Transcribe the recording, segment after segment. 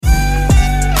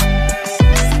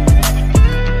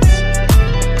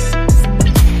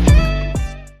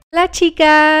Hola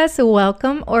chicas,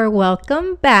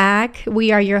 welcome back.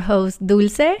 We are your hosts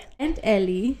Dulce and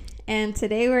Ellie, and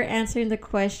today we're answering the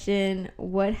question,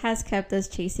 what has kept us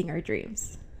chasing our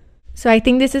dreams? So I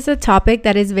think this is a topic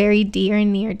that is very dear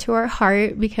and near to our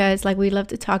heart because like we love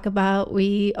to talk about,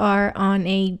 we are on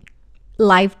a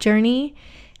life journey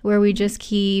where we just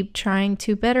keep trying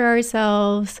to better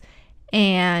ourselves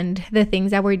and the things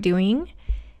that we're doing.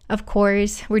 Of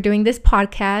course, we're doing this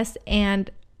podcast, and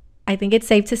I think it's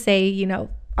safe to say, you know,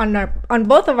 on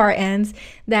both of our ends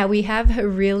that we have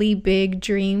really big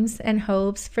dreams and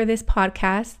hopes for this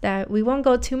podcast that we won't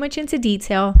go too much into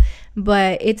detail,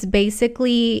 but it's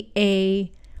basically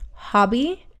a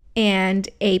hobby and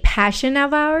a passion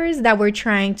of ours that we're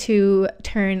trying to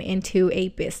turn into a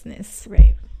business.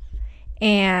 Right.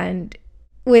 And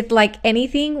with like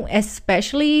anything,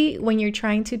 especially when you're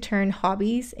trying to turn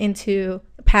hobbies into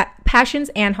passions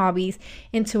and hobbies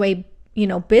into a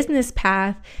business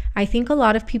path, I think a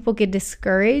lot of people get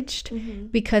discouraged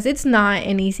because it's not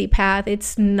an easy path.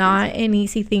 It's not an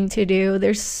easy thing to do.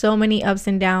 There's so many ups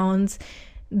and downs.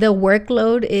 The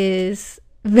workload is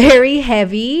very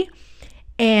heavy,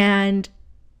 and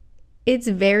it's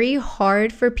very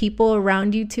hard for people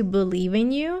around you to believe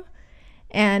in you.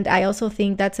 And I also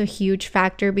think that's a huge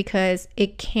factor because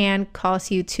it can cause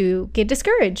you to get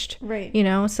discouraged. Right.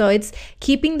 So it's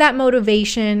keeping that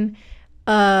motivation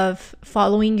of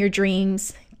following your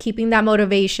dreams, keeping that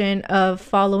motivation of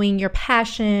following your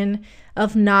passion,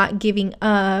 of not giving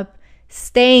up,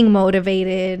 staying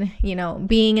motivated,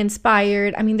 being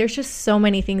inspired. I mean, there's just so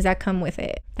many things that come with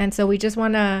it. And so we just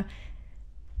want to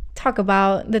talk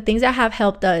about the things that have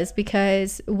helped us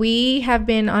because we have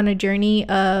been on a journey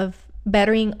of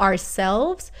bettering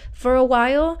ourselves for a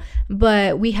while,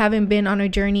 but we haven't been on a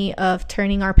journey of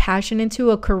turning our passion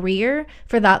into a career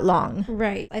for that long.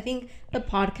 Right. I think the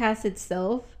podcast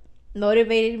itself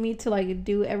motivated me to like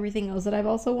do everything else that I've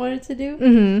also wanted to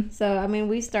do. So I mean,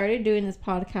 we started doing this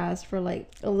podcast for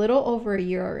like a little over a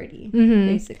year already,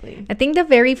 basically. I think the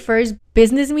very first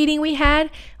business meeting we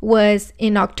had was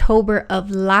in October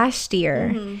of last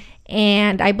year.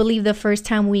 And I believe the first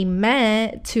time we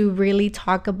met to really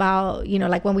talk about,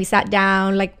 like when we sat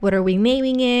down, like what are we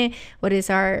naming it? What is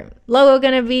our logo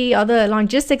going to be? All the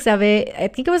logistics of it. I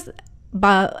think it was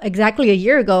about exactly a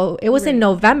year ago. It was in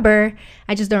November.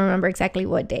 I just don't remember exactly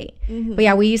what date. But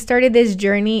yeah, we started this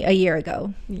journey a year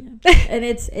ago. Yeah. And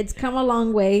it's come a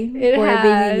long way for being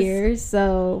a year.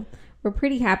 So we're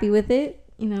pretty happy with it,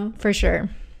 For sure.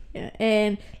 Yeah.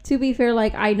 And to be fair,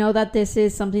 like I know that this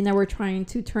is something that we're trying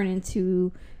to turn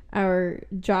into our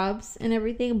jobs and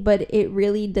everything, but it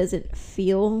really doesn't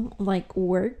feel like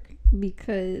work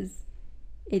because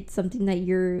it's something that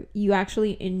you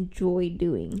actually enjoy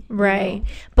doing. Right.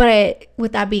 But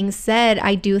with that being said,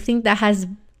 I do think that has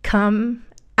come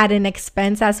at an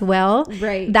expense as well.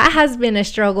 Right. That has been a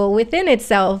struggle within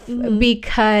itself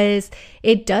because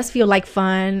it does feel like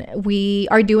fun. We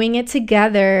are doing it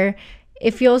together.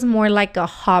 It feels more like a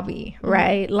hobby,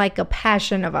 right? Like a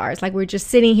passion of ours. Like we're just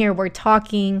sitting here, we're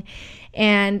talking.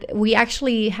 And we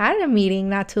actually had a meeting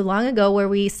not too long ago where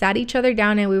we sat each other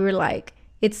down and we were like,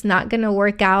 it's not going to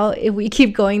work out if we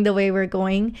keep going the way we're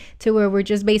going, to where we're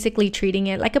just basically treating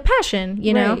it like a passion,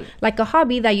 right. Like a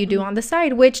hobby that you do on the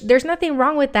side, which there's nothing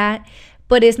wrong with that,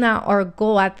 but it's not our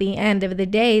goal at the end of the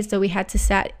day. So we had to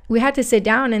sit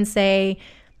down and say,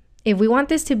 if we want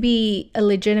this to be a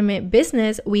legitimate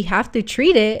business, we have to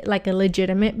treat it like a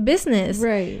legitimate business.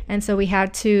 Right. And so we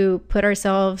had to put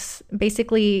ourselves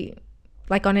basically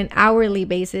like on an hourly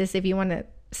basis, if you want to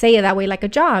say it that way, like a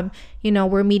job.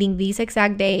 We're meeting these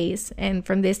exact days, and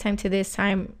from this time to this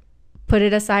time, put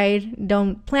it aside.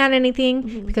 Don't plan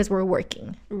anything because we're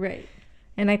working. Right.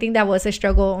 And I think that was a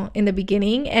struggle in the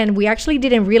beginning. And we actually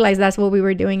didn't realize that's what we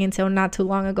were doing until not too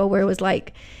long ago, where it was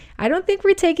like, I don't think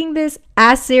we're taking this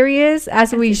as serious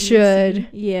as we should.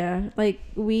 Yeah. Like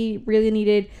we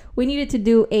needed to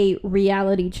do a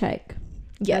reality check.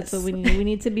 Yes. That's what we need. We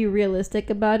need to be realistic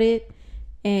about it.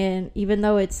 And even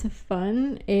though it's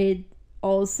fun, it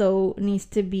also needs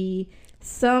to be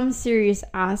some serious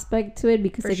aspect to it,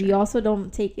 because if you also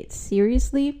don't take it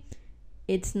seriously,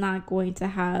 it's not going to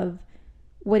have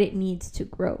what it needs to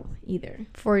grow either.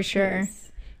 For sure.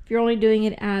 If you're only doing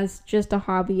it as just a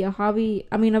hobby,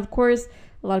 I mean, of course,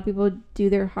 a lot of people do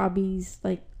their hobbies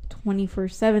like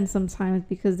 24/7 sometimes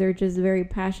because they're just very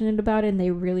passionate about it and they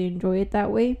really enjoy it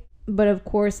that way. But of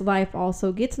course, life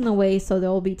also gets in the way, so there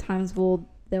will be times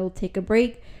they'll take a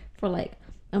break for like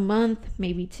a month,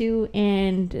 maybe 2,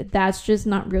 and that's just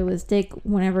not realistic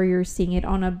whenever you're seeing it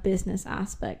on a business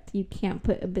aspect. You can't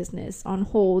put a business on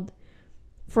hold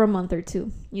for a month or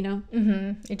two,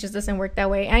 It just doesn't work that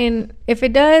way. And if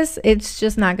it does, it's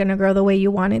just not going to grow the way you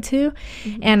want it to.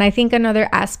 And I think another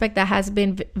aspect that has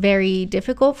been very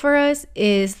difficult for us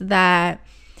is that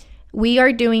we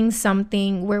are doing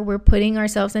something where we're putting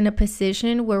ourselves in a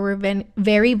position where we're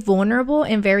very vulnerable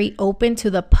and very open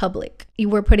to the public.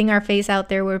 We're putting our face out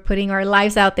there. We're putting our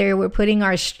lives out there. We're putting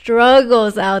our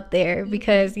struggles out there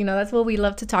because, that's what we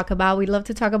love to talk about. We love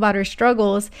to talk about our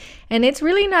struggles. And it's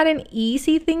really not an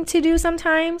easy thing to do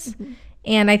sometimes.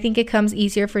 And I think it comes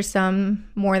easier for some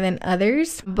more than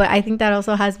others. But I think that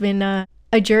also has been a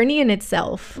journey in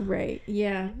itself. Right.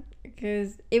 Yeah.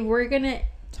 Because if we're going to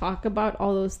talk about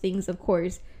all those things, of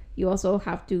course, you also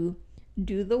have to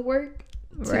do the work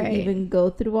to even go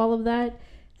through all of that.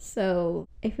 So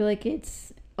I feel like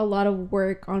it's a lot of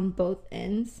work on both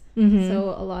ends.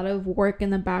 So a lot of work in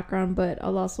the background, but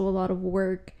also a lot of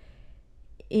work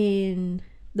in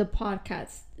the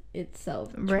podcast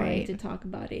itself, trying to talk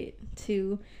about it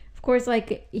too. Of course,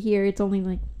 like here it's only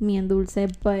like me and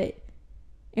Dulce, but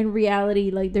in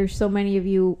reality, like there's so many of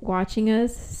you watching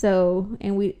us, so,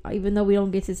 and we, even though we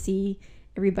don't get to see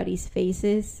everybody's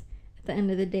faces, at the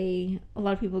end of the day, a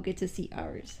lot of people get to see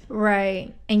ours,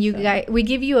 right? And you guys, we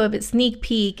give you a sneak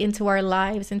peek into our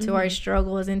lives, into our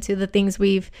struggles, into the things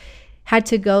we've had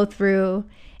to go through.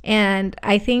 And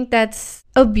I think that's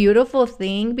a beautiful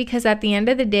thing, because at the end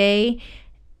of the day,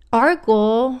 our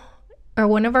goal, or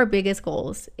one of our biggest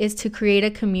goals, is to create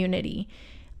a community.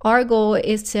 Our goal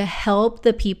is to help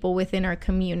the people within our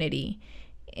community,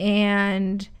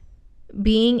 and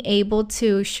being able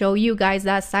to show you guys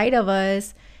that side of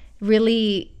us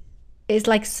really is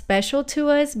like special to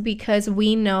us, because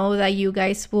we know that you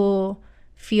guys will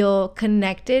feel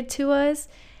connected to us.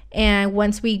 And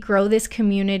once we grow this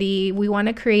community, we want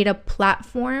to create a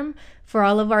platform for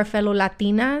all of our fellow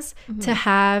Latinas to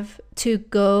have to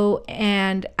go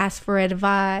and ask for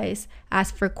advice,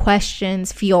 ask for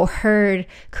questions, feel heard,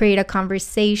 create a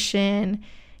conversation,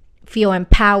 feel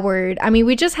empowered. I mean,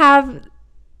 we just have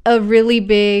a really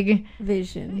big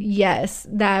vision. Yes,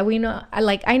 that we know,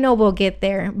 I know we'll get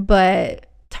there, but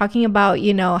talking about,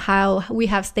 how we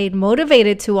have stayed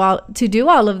motivated to do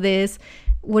all of this,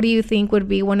 what do you think would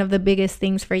be one of the biggest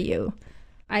things for you?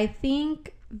 I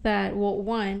think that, well,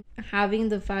 one, having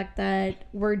the fact that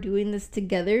we're doing this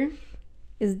together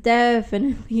is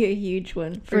definitely a huge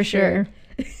one. For sure.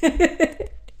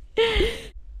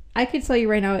 I could tell you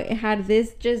right now, had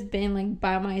this just been like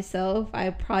by myself, I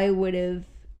probably would have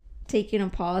taken a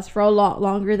pause for a lot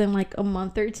longer than like a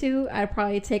month or two. I'd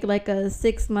probably take like a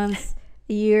 6 months,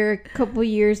 a year, couple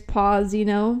years pause,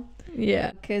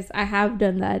 Yeah, because I have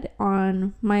done that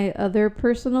on my other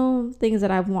personal things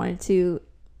that I've wanted to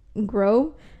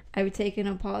grow. I've taken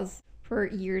a pause for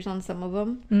years on some of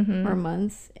them, or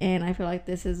months, and I feel like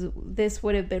this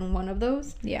would have been one of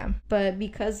those. Yeah, but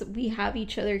because we have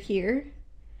each other here,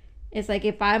 it's like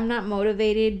if I'm not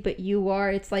motivated but you are,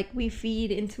 it's like we feed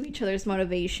into each other's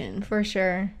motivation. For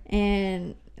sure.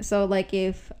 And so like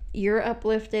if you're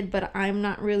uplifted but I'm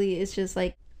not really, it's just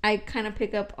like I kind of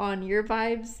pick up on your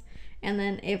vibes. And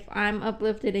then if I'm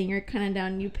uplifted and you're kind of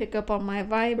down, you pick up on my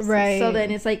vibes. Right. So then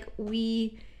it's like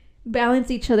we balance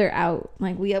each other out.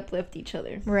 Like we uplift each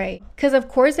other. Right. Because of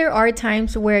course there are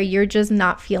times where you're just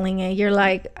not feeling it. You're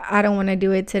like, I don't want to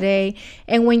do it today.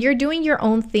 And when you're doing your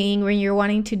own thing, when you're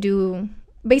wanting to do,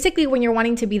 basically when you're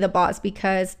wanting to be the boss,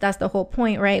 because that's the whole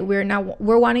point, right?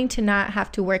 We're wanting to not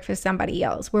have to work for somebody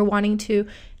else. We're wanting to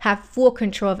have full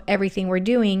control of everything we're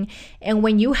doing. And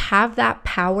when you have that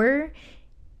power,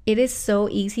 it is so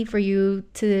easy for you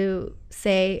to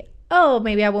say, oh,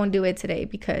 maybe I won't do it today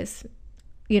because,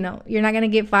 you're not going to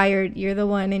get fired. You're the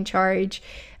one in charge.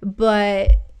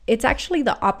 But it's actually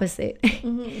the opposite.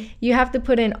 You have to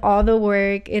put in all the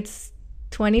work. It's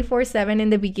 24/7 in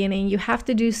the beginning. You have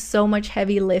to do so much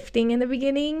heavy lifting in the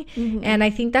beginning. And I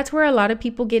think that's where a lot of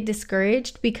people get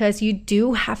discouraged, because you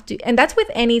do have to, and that's with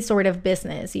any sort of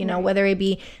business, right. Whether it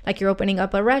be like you're opening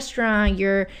up a restaurant,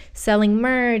 you're selling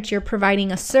merch, you're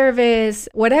providing a service,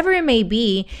 whatever it may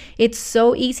be. It's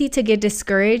so easy to get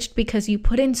discouraged because you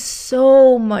put in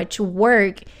so much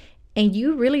work and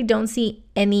you really don't see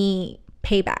any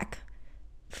payback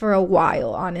for a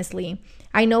while, honestly.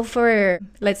 I know for,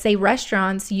 let's say,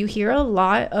 restaurants, you hear a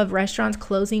lot of restaurants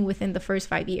closing within the first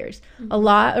 5 years. A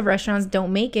lot of restaurants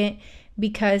don't make it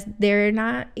because they're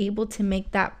not able to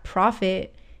make that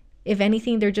profit. If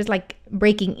anything, they're just like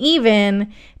breaking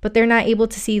even, but they're not able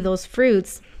to see those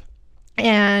fruits.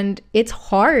 And it's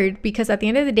hard because at the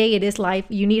end of the day, it is life.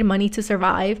 You need money to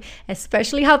survive,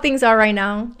 especially how things are right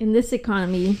now. In this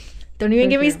economy. Don't even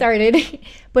get me started.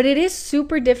 But it is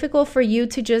super difficult for you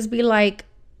to just be like,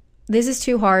 this is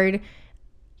too hard.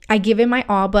 I give it my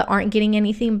all, but aren't getting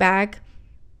anything back.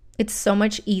 It's so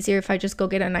much easier if I just go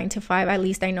get a 9 to 5. At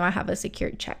least I know I have a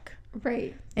secured check.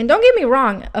 Right. And don't get me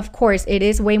wrong, of course, it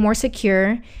is way more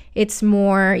secure. It's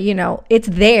more, it's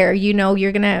there.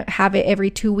 You're going to have it every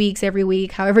 2 weeks, every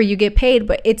week, however you get paid,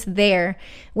 but it's there.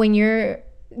 When you're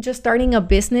just starting a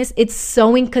business, it's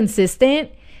so inconsistent.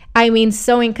 I mean,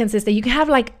 so inconsistent. You can have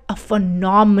like a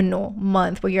phenomenal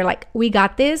month where you're like, we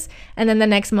got this. And then the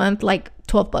next month, like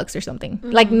 $12 or something,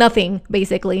 like nothing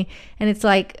basically. And it's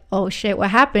like, oh shit, what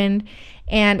happened?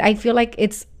 And I feel like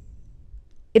it's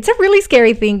a really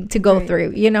scary thing to go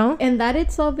through, And that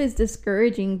itself is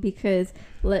discouraging because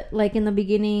like in the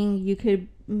beginning, you could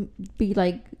be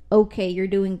like, okay, you're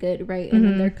doing good, right? And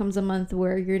then there comes a month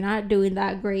where you're not doing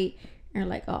that great. And you're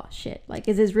like, oh shit, like,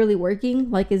 is this really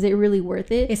working? Like, is it really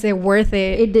worth it? Is it worth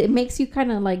it? It makes you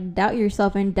kind of like doubt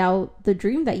yourself and doubt the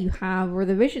dream that you have or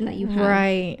the vision that you have.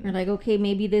 Right. You're like, okay,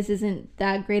 maybe this isn't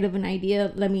that great of an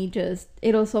idea.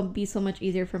 It'll also be so much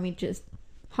easier for me to just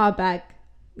hop back,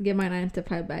 get my 9 to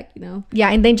 5 back,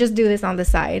 Yeah, and then just do this on the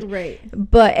side. Right.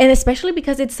 And especially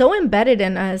because it's so embedded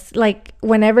in us. Like,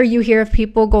 whenever you hear of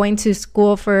people going to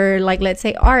school for, like, let's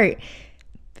say art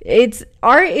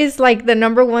is like the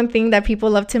number one thing that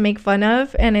people love to make fun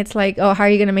of. And it's like, oh, how are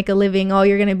you gonna make a living? Oh,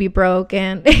 you're gonna be broke.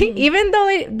 And even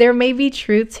though there may be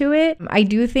truth to it, I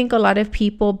do think a lot of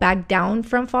people back down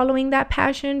from following that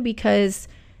passion because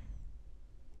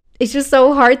it's just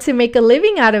so hard to make a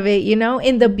living out of it,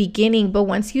 in the beginning. But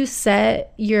once you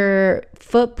set your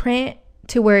footprint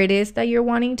to where it is that you're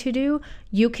wanting to do,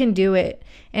 you can do it.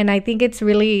 And I think it's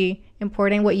really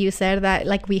important what you said, that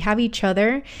like we have each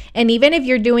other. And even if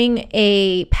you're doing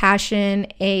a passion,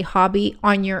 a hobby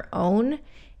on your own,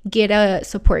 get a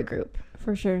support group.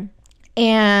 For sure.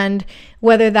 And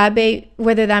whether that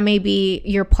may be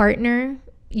your partner,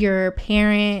 your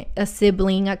parent, a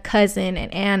sibling, a cousin, an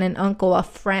aunt, an uncle, a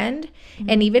friend.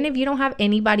 And even if you don't have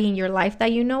anybody in your life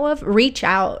that you know of, reach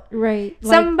out. Right.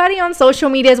 Somebody on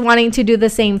social media is wanting to do the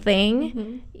same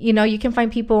thing. You can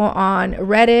find people on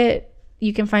Reddit.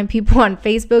 You can find people on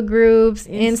Facebook groups,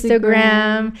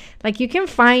 Instagram. Like, you can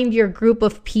find your group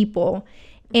of people.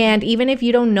 And even if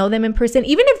you don't know them in person,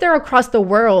 even if they're across the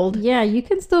world. Yeah, you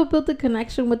can still build a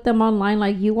connection with them online.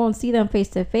 Like, you won't see them face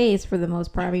to face for the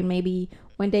most part. I mean, maybe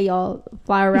one day y'all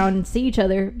fly around and see each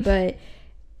other. But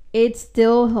it's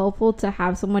still helpful to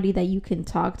have somebody that you can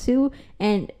talk to.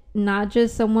 And not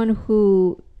just someone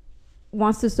who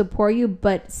wants to support you,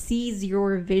 but sees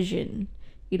your vision.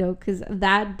 Because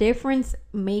that difference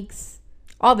makes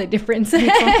all the difference.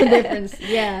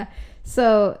 Yeah.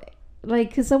 So, like,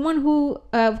 because someone who,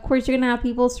 of course, you're going to have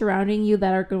people surrounding you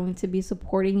that are going to be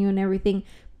supporting you and everything.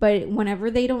 But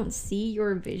whenever they don't see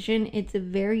your vision, it's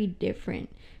very different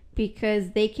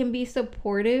because they can be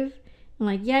supportive. And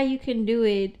like, yeah, you can do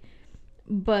it.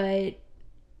 But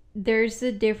there's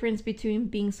a difference between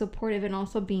being supportive and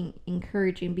also being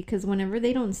encouraging, because whenever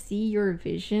they don't see your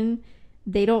vision,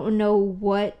 they don't know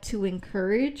what to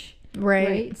encourage.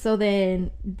 Right. So then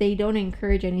they don't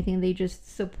encourage anything. They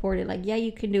just support it. Like, yeah,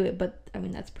 you can do it. But I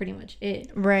mean, that's pretty much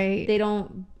it. Right. They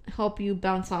don't help you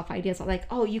bounce off ideas like,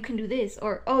 oh, you can do this,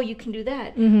 or oh, you can do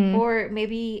that. Or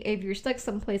maybe if you're stuck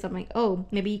someplace, I'm like, oh,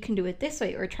 maybe you can do it this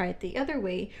way or try it the other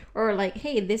way. Or like,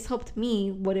 hey, this helped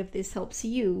me. What if this helps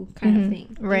you? Kind of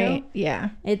thing. Right. Yeah.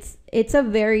 It's a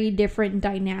very different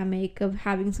dynamic of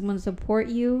having someone support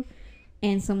you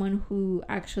and someone who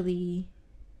actually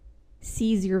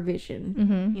sees your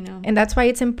vision, And that's why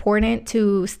it's important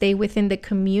to stay within the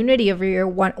community of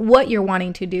what you're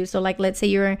wanting to do. So like, let's say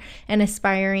you're an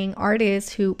aspiring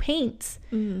artist who paints.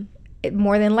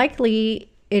 More than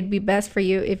likely, it'd be best for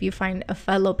you if you find a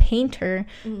fellow painter,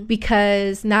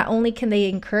 because not only can they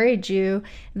encourage you,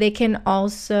 they can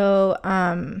also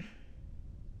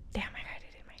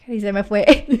he said my fue.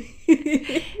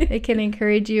 They can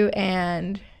encourage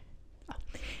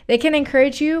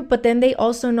you but then they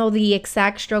also know the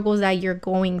exact struggles that you're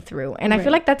going through. And I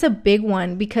feel like that's a big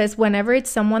one, because whenever it's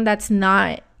someone that's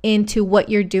not into what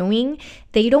you're doing,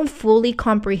 they don't fully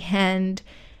comprehend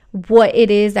what it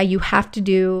is that you have to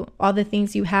do, all the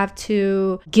things you have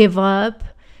to give up,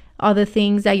 all the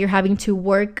things that you're having to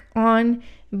work on.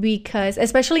 Because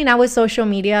especially now with social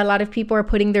media, a lot of people are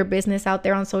putting their business out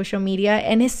there on social media,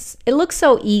 and it looks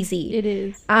so easy. It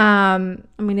is. I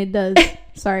mean, it does.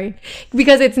 Sorry.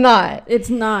 Because it's not. It's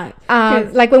not.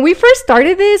 Like, when we first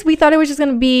started this, we thought it was just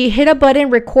going to be hit a button,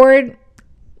 record,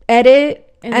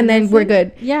 edit, and then we're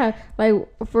good. Yeah. I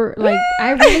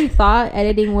really thought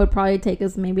editing would probably take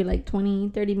us maybe like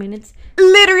 20-30 minutes.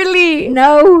 Literally.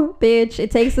 No, bitch. It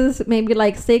takes us maybe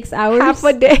like 6 hours. Half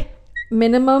a day.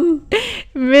 Minimum.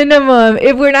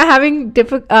 If we're not having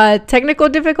technical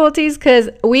difficulties, because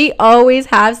we always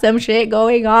have some shit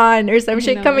going on or some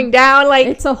shit coming down. Like,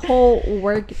 it's a whole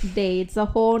work day. It's a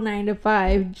whole 9 to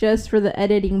 5 just for the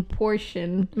editing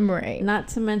portion, right? Not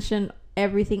to mention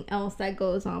everything else that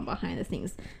goes on behind the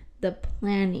scenes, the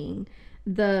planning,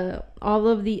 all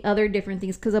of the other different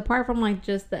things, because apart from like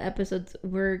just the episodes,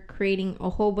 we're creating a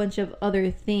whole bunch of other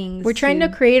things. We're trying to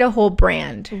create a whole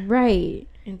brand, right?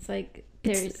 It's like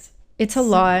it's a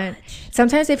lot.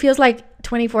 Sometimes it feels like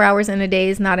 24 hours in a day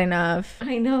is not enough.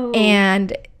 I know.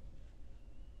 And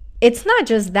it's not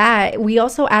just that. We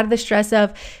also add the stress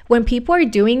of when people are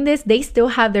doing this, they still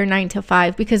have their 9 to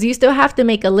 5, because you still have to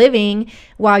make a living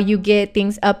while you get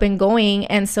things up and going.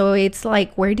 And so it's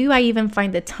like, where do I even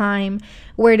find the time?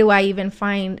 Where do I even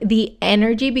find the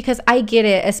energy? Because I get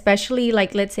it, especially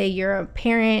like, let's say you're a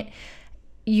parent,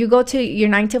 you go to your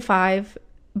 9 to 5,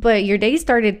 but your day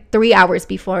started 3 hours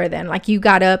before then. Like, you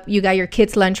got up, you got your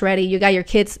kids' lunch ready, you got your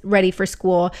kids ready for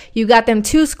school, you got them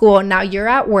to school. Now you're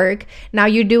at work. Now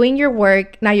you're doing your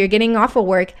work. Now you're getting off of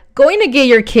work, going to get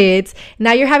your kids.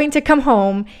 Now you're having to come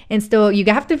home and still you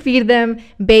have to feed them,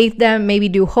 bathe them, maybe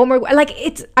do homework. Like,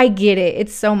 I get it.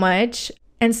 It's so much.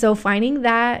 And so finding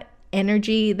that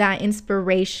energy, that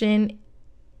inspiration,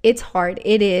 it's hard.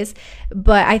 It is.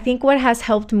 But I think what has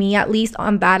helped me, at least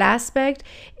on that aspect,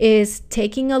 is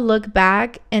taking a look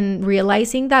back and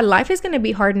realizing that life is going to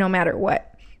be hard no matter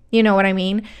what. You know what I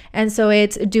mean? And so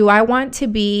it's, do I want to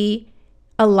be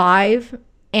alive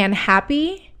and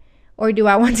happy, or do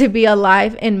I want to be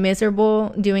alive and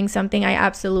miserable doing something I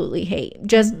absolutely hate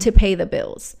just to pay the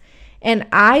bills? And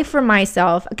I, for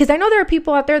myself, because I know there are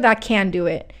people out there that can do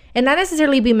it and not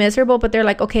necessarily be miserable, but they're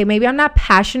like, okay, maybe I'm not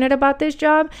passionate about this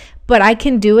job, but I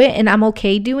can do it and I'm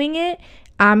okay doing it.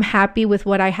 I'm happy with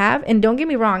what I have. And don't get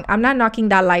me wrong, I'm not knocking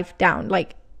that life down.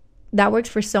 Like, that works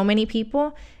for so many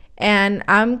people. And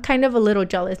I'm kind of a little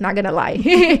jealous, not gonna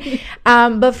lie.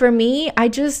 But for me,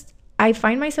 I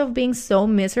find myself being so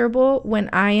miserable when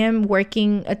I am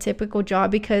working a typical job,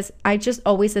 because I just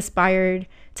always aspired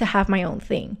to have my own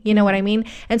thing. You know what I mean?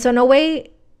 And so no way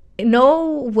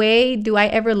do I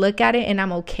ever look at it and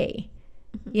I'm okay,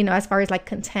 you know, as far as like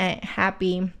content,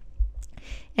 happy.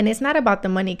 And it's not about the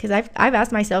money, because I've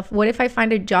asked myself, what if I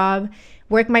find a job,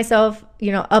 work myself,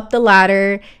 you know, up the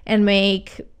ladder and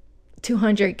make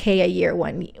 $200K a year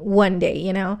one day,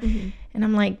 you know? And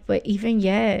I'm like, but even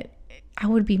yet, I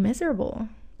would be miserable,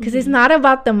 because it's not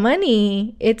about the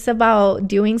money. It's about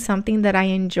doing something that I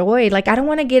enjoy. Like, I don't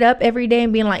want to get up every day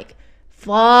and being like,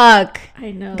 fuck,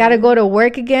 I know, gotta go to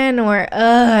work again, or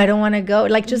I don't want to go,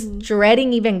 like just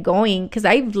dreading even going, because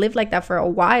I've lived like that for a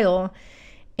while.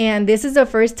 And this is the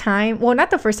first time, well, not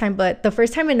the first time, but the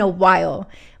first time in a while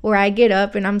where I get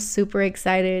up and I'm super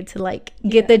excited to like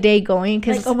get the day going,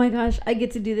 because like, oh my gosh, I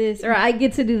get to do this, or I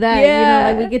get to do that. You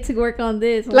know, like, we get to work on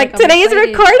this. Like today is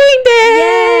recording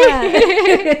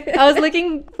day. I was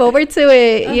looking forward to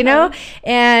it, you know,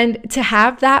 and to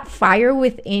have that fire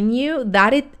within you,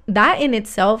 that in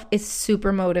itself is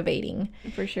super motivating,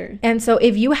 for sure. And so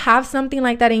if you have something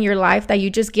like that in your life, that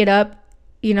you just get up,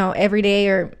 you know, every day,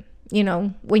 or you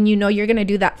know, when you know you're going to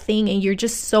do that thing and you're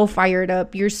just so fired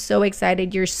up, you're so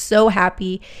excited, you're so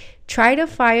happy, try to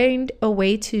find a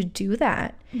way to do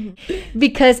that.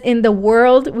 Because in the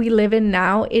world we live in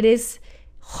now, it is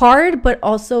hard, but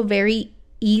also very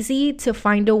easy to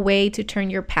find a way to turn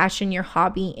your passion, your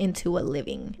hobby into a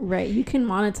living. Right. You can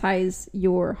monetize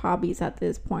your hobbies at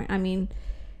this point. I mean,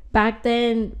 back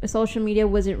then, social media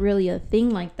wasn't really a thing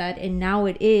like that, and now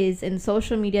it is. And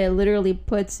social media literally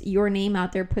puts your name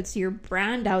out there, puts your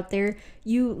brand out there.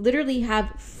 You literally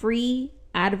have free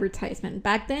advertisement.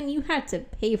 Back then, you had to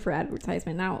pay for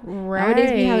advertisement.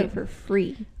 Nowadays, we have it for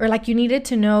free. Or like, you needed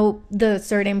to know the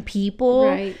certain people.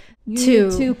 Right. You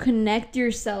need to connect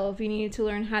yourself. You need to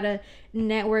learn how to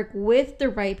network with the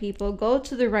right people, go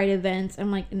to the right events.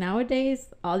 I'm like, nowadays,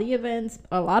 all the events,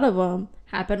 a lot of them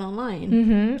happen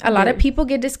online. A lot of people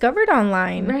get discovered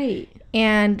online. Right.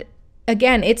 And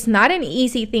again, it's not an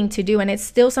easy thing to do, and it's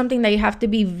still something that you have to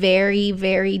be very,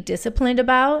 very disciplined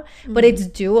about, but it's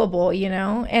doable, you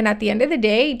know? And at the end of the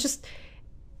day,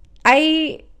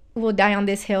 I will die on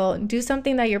this hill. Do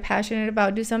something that you're passionate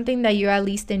about. Do something that you at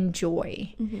least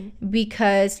enjoy.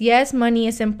 Because yes, money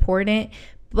is important,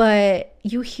 but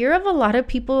you hear of a lot of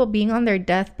people being on their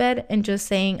deathbed and just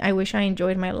saying, I wish I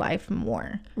enjoyed my life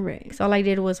more. Right. Because all I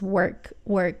did was work.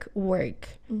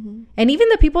 And even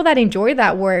the people that enjoy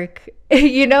that work,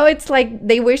 you know, it's like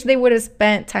they wish they would have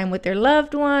spent time with their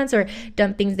loved ones or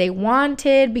done things they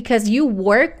wanted, because you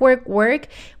work with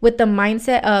the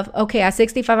mindset of, okay, at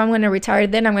 65, I'm going to retire.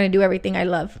 Then I'm going to do everything I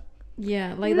love.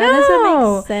 Yeah, like that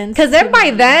doesn't make sense. Because then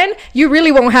by then, you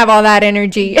really won't have all that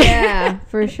energy. Yeah,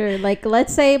 for sure. Like,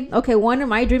 let's say, okay, one of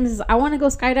my dreams is I want to go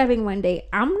skydiving one day.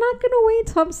 I'm not going to wait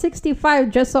till I'm 65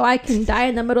 just so I can die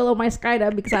in the middle of my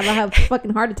skydive because I will have a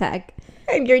fucking heart attack.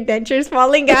 And your denture's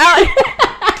falling out.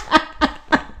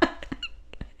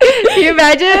 Can you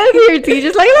imagine? Your teeth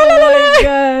just like, la, la, la, la. Oh my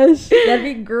gosh. That'd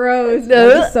be gross.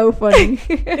 That'd be so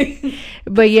funny.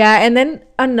 But yeah, and then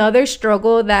another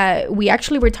struggle that we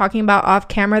actually were talking about off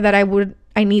camera that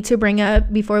I need to bring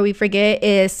up before we forget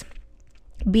is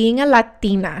being a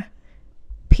Latina,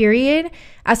 period,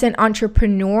 as an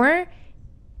entrepreneur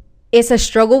is a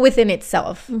struggle within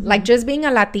itself. Mm-hmm. Like just being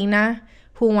a Latina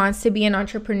who wants to be an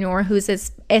entrepreneur, who's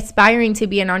aspiring to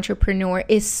be an entrepreneur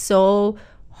is so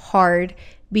hard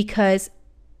because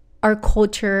our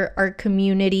culture, our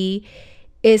community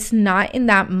is not in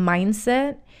that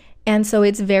mindset. And so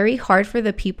it's very hard for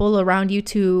the people around you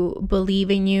to believe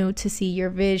in you, to see your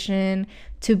vision,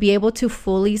 to be able to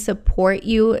fully support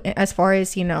you as far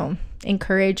as, you know,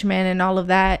 encouragement and all of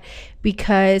that,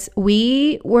 because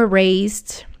we were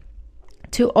raised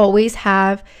to always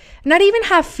have, not even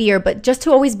have fear, but just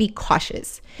to always be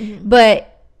cautious. Mm-hmm. But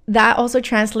that also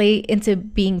translates into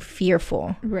being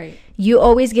fearful. Right. You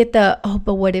always get the, oh,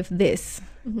 but what if this?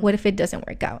 Mm-hmm. What if it doesn't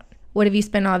work out? What if you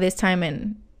spend all this time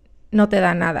and no te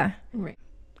da nada? Right.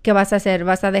 ¿Qué vas a hacer?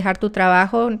 ¿Vas a dejar tu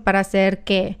trabajo para hacer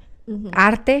qué? Mm-hmm.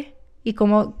 ¿Arte? ¿Y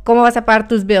cómo vas a pagar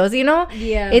tus bills? You know?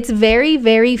 Yeah. It's very,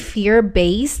 very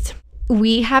fear-based.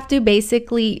 We have to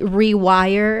basically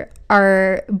rewire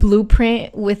our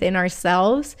blueprint within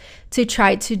ourselves to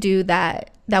try to do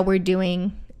that we're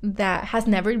doing that has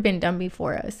never been done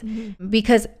before us. Mm-hmm.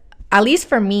 Because at least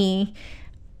for me,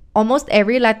 almost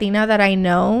every Latina that I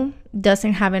know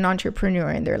doesn't have an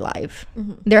entrepreneur in their life.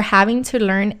 Mm-hmm. They're having to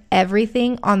learn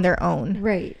everything on their own.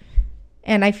 Right.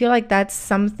 And I feel like that's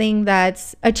something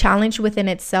that's a challenge within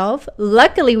itself.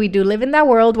 Luckily, we do live in that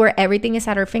world where everything is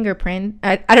at our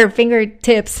at our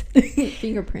fingertips.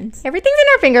 Fingerprints. Everything's in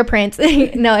our fingerprints.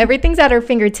 No, everything's at our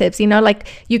fingertips. You know, like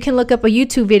you can look up a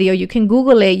YouTube video, you can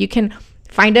Google it, you can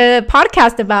find a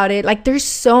podcast about it. Like there's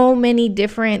so many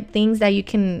different things that you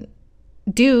can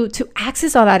do to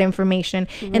access all that information.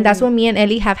 Right. And that's what me and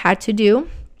Ellie have had to do.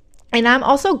 And I'm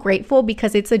also grateful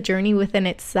because it's a journey within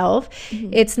itself.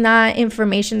 Mm-hmm. It's not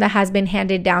information that has been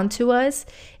handed down to us.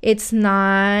 It's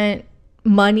not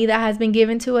money that has been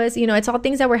given to us. You know, it's all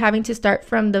things that we're having to start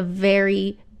from the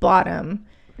very bottom.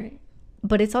 Right.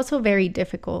 But it's also very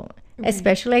difficult. Okay.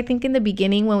 Especially, I think, in the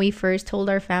beginning when we first told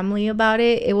our family about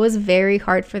it, it was very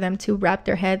hard for them to wrap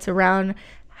their heads around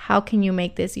how can you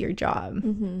make this your job?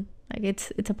 Mm-hmm. Like,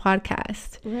 it's a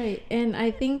podcast. Right. And I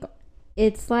think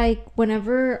it's like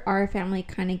whenever our family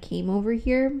kind of came over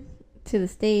here to the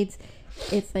States,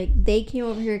 it's like they came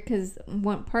over here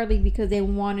partly because they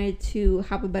wanted to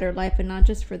have a better life, and not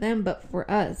just for them, but for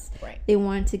us. Right. They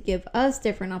wanted to give us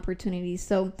different opportunities.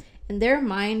 So in their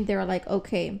mind, they're like,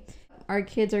 okay, our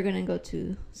kids are going to go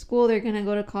to school. They're going to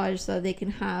go to college so they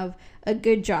can have a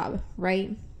good job,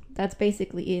 right? That's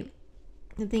basically it.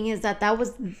 The thing is that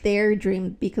was their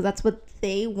dream because that's what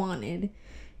they wanted.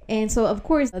 And so, of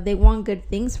course, they want good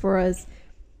things for us,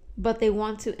 but they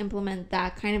want to implement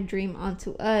that kind of dream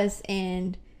onto us.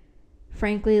 And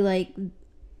frankly, like,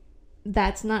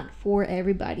 that's not for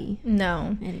everybody.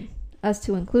 No. And us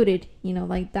too included, you know,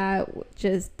 like that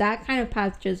kind of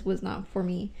path just was not for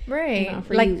me. Right. Not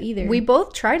for like, you either. We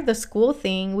both tried the school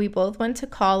thing. We both went to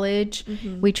college.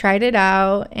 Mm-hmm. We tried it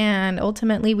out. And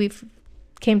ultimately, we've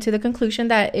came to the conclusion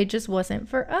that it just wasn't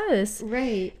for us.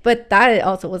 Right. But that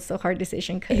also was a hard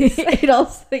decision because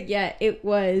it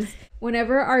was.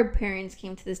 Whenever our parents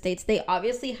came to the States, they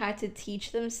obviously had to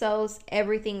teach themselves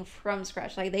everything from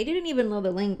scratch. Like they didn't even know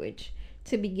the language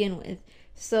to begin with.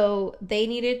 So they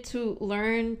needed to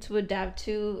learn to adapt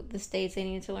to the States. They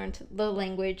needed to learn the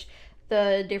language,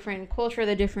 the different culture,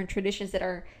 the different traditions that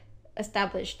are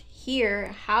established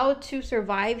here, how to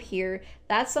survive here.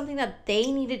 That's something that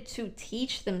they needed to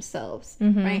teach themselves.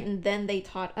 Mm-hmm. Right? And then they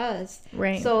taught us.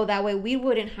 Right. So that way we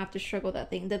wouldn't have to struggle that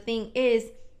thing. The thing is,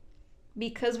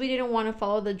 because we didn't want to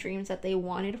follow the dreams that they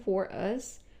wanted for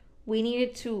us, we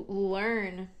needed to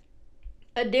learn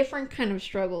a different kind of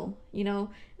struggle, you know,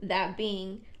 that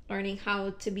being learning how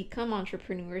to become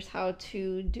entrepreneurs, how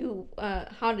to do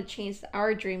how to chase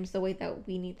our dreams the way that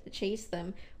we need to chase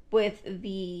them with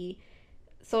the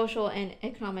social and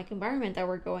economic environment that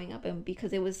we're growing up in,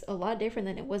 because it was a lot different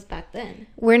than it was back then.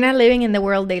 We're not living in the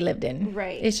world they lived in.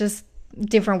 Right. It's just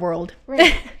different world.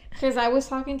 Right. Because I was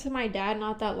talking to my dad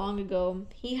not that long ago.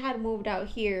 He had moved out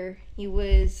here. He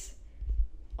was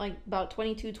like about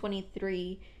 22,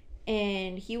 23.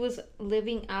 and he was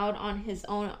living out on his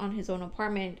own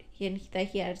apartment, that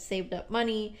he had saved up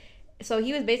money. So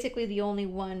he was basically the only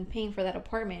one paying for that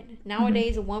apartment.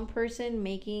 Nowadays, one person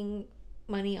making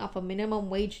money off a minimum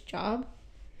wage job,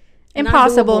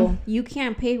 impossible. You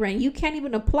can't pay rent. You can't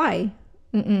even apply.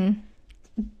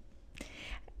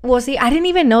 Well, see, I didn't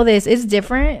even know this. It's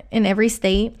different in every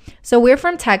state. So we're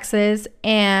from Texas,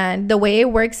 and the way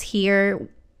it works here,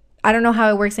 I don't know how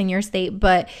it works in your state,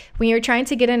 but when you're trying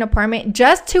to get an apartment,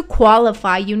 just to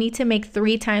qualify, you need to make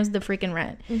 3 times the freaking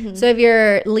rent. So if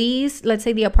your lease, let's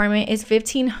say the apartment is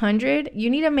 $1,500, you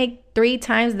need to make 3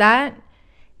 times that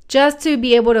just to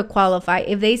be able to qualify.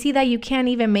 If they see that you can't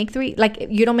even make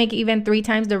you don't make even 3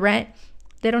 times the rent,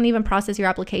 they don't even process your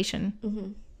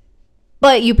application.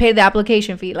 But you pay the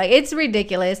application fee. Like, it's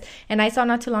ridiculous. And I saw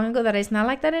not too long ago that it's not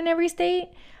like that in every state.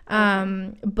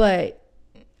 But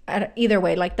either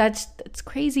way, like, that's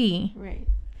crazy. Right.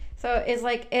 So it's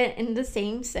like, in the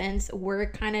same sense, we're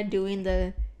kind of doing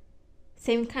the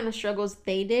same kind of struggles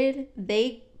they did.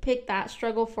 They picked that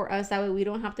struggle for us. That way we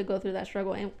don't have to go through that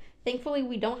struggle. And thankfully,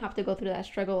 we don't have to go through that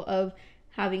struggle of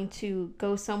having to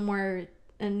go somewhere,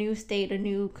 a new state, a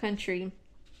new country,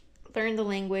 learn the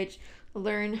language,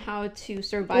 learn how to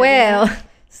survive. Well,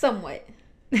 somewhat.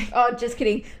 Oh, just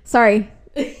kidding. Sorry.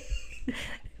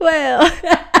 Well,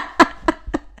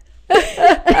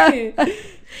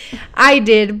 I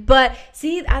did. But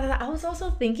see, I was also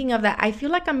thinking of that. I feel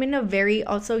like I'm in a very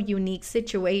also unique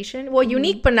situation. Well,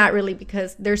 unique, but not really,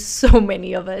 because there's so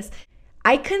many of us.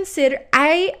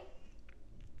 I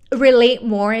relate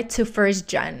more to first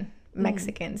gen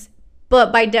Mexicans.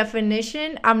 But by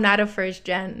definition, I'm not a first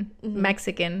gen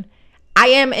Mexican. I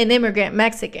am an immigrant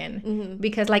Mexican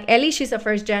because, like, Ellie, she's a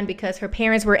first gen because her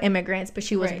parents were immigrants, but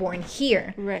she was born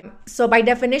here. Right. So by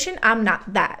definition, I'm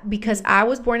not that, because I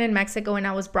was born in Mexico and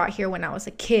I was brought here when I was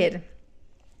a kid.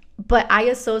 But I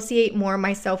associate more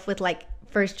myself with, like,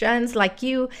 first gens like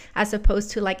you, as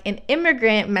opposed to, like, an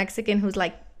immigrant Mexican who's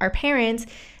like our parents,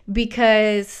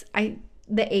 because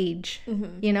the age,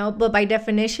 you know. But by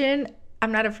definition,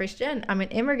 I'm not a first gen. I'm an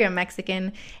immigrant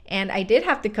Mexican, and I did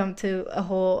have to come to a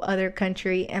whole other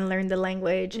country and learn the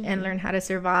language and learn how to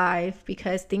survive,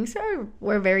 because things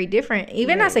were very different.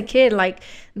 Even as a kid, like,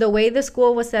 the way the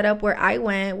school was set up where I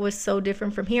went was so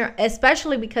different from here,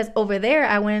 especially because over there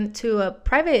I went to a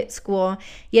private school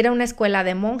y era una escuela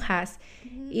de monjas.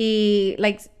 Y,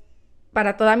 like,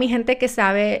 para toda mi gente que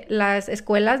sabe, las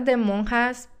escuelas de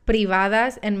monjas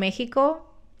privadas en Mexico,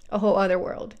 a whole other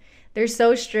world. They're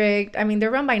so strict. I mean, they're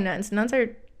run by nuns. Nuns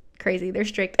are crazy. They're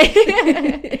strict.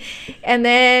 And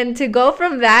then to go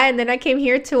from that, and then I came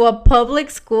here to a public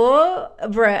school,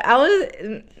 bruh, I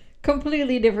was...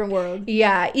 completely different world.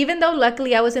 Yeah, even though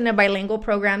luckily I was in a bilingual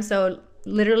program, so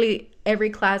literally every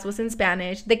class was in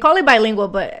Spanish. They call it bilingual,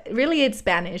 but really it's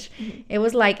Spanish. It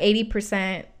was like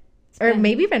 80%, or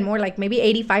maybe even more, like maybe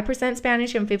 85%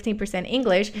 Spanish and 15%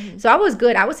 English. So I was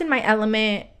good. I was in my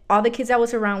element. All the kids I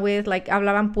was around with, like,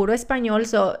 hablaban puro español.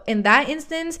 So in that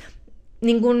instance,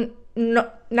 nada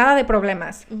de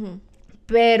problemas.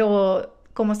 Pero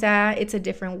como sea, it's a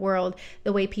different world.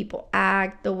 The way people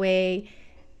act, the way,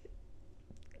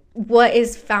 what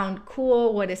is found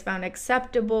cool, what is found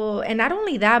acceptable. And not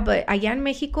only that, but allá en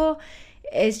Mexico,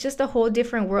 it's just a whole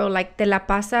different world. Like, te la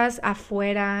pasas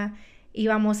afuera.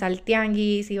 Íbamos al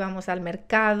tianguis, íbamos al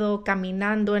mercado,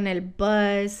 caminando en el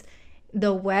bus.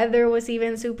 The weather was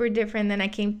even super different. Then I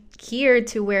came here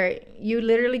to where you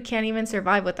literally can't even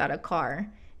survive without a car.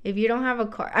 If you don't have a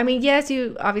car, I mean, yes,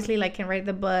 you obviously, like, can ride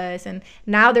the bus, and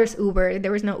now there's Uber.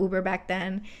 There was no Uber back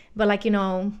then, but, like, you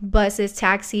know, buses,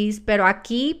 taxis. Pero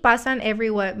aquí pasan every,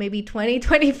 maybe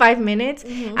 20-25 minutes.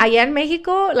 Allá en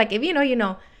Mexico, like, if you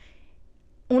know,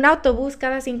 un autobús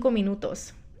cada 5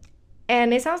 minutos.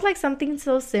 And it sounds like something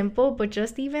so simple, but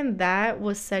just even that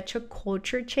was such a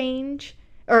culture change,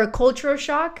 or a cultural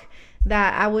shock,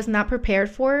 that I was not prepared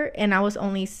for, and I was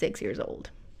only 6 years old.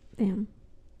 Damn.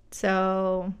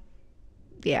 So,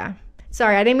 yeah.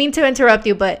 Sorry, I didn't mean to interrupt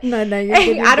you, but no, you're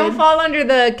good, I don't fall under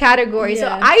the category.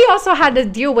 Yeah. So I also had to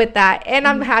deal with that, and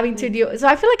I'm having to deal. So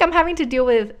I feel like I'm having to deal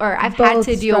with, or I've had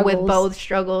to deal with both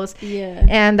struggles. Yeah.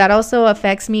 And that also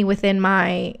affects me within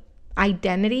my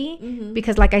identity,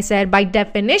 because, like I said, by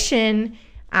definition,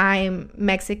 I'm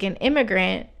Mexican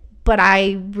immigrant, but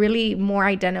I really more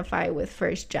identify with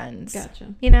first gens.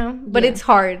 Gotcha. You know, but it's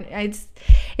hard.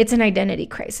 It's an identity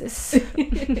crisis.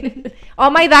 All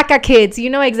my DACA kids, you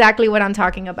know exactly what I'm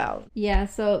talking about. Yeah,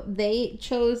 so they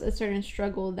chose a certain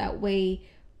struggle, that way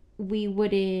we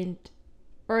wouldn't,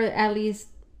 or at least,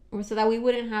 or so that we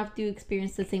wouldn't have to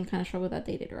experience the same kind of struggle that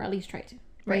they did, or at least try to.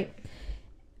 Right.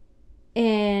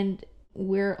 And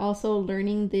we're also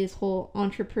learning this whole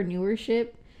entrepreneurship.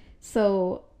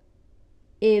 So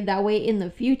that way in the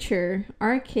future,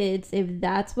 our kids, if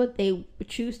that's what they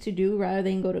choose to do rather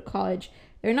than go to college,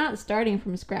 they're not starting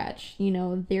from scratch. You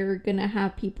know, they're gonna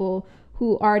have people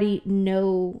who already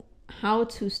know how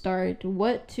to start,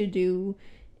 what to do,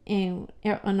 and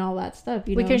all that stuff.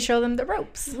 We can show them the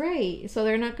ropes, right? So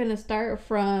they're not gonna start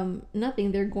from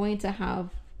nothing. They're going to have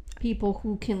people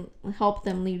who can help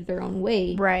them lead their own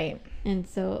way, right? And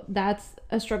so that's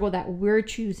a struggle that we're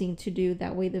choosing to do.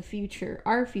 That way,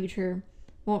 our future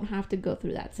won't have to go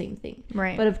through that same thing,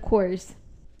 right? But of course,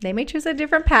 they may choose a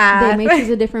different path. They may choose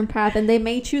a different path, and they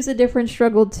may choose a different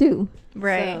struggle too,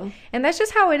 right? So. And that's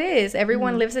just how it is.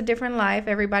 Everyone lives a different life.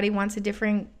 Everybody wants a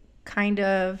different kind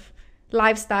of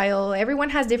lifestyle. Everyone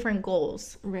has different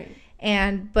goals, right?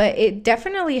 But it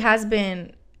definitely has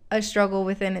been a struggle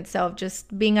within itself,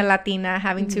 just being a Latina,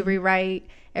 having to rewrite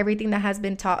everything that has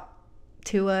been taught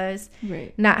to us,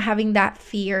 right? Not having that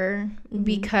fear,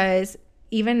 because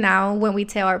even now when we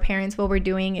tell our parents what we're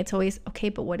doing, it's always, okay,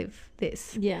 but what if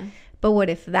this? Yeah. But what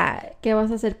if that? ¿Qué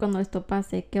vas a hacer cuando esto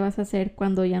pase? ¿Qué vas a hacer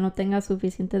cuando ya no tengas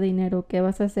suficiente dinero? ¿Qué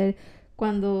vas a hacer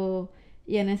cuando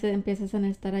ya empiezas a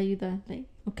necesitar ayuda? Like,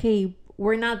 okay,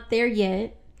 we're not there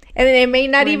yet. And it may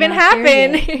not even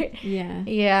happen. Yeah.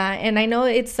 Yeah. And I know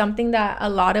it's something that a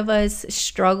lot of us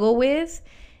struggle with.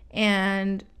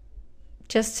 And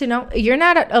just to know, you're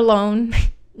not alone.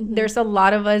 There's a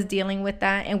lot of us dealing with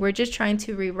that. And we're just trying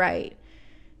to rewrite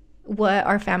what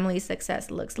our family's success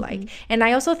looks like. And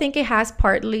I also think it has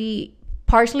partially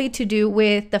to do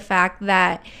with the fact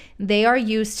that they are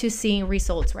used to seeing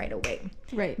results right away.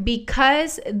 Right.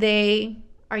 Because they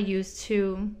are used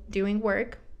to doing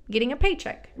work, getting a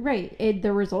paycheck. Right.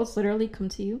 The results literally come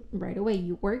to you right away.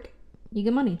 You work, you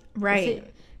get money. Right.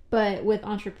 But with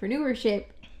entrepreneurship,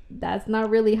 that's not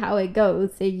really how it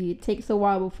goes. It takes a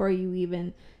while before you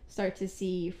even start to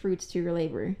see fruits to your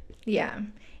labor. Yeah.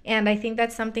 And I think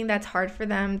that's something that's hard for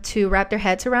them to wrap their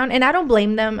heads around. And I don't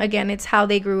blame them. Again, it's how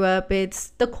they grew up.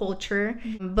 It's the culture.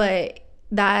 But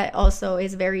that also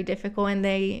is very difficult. And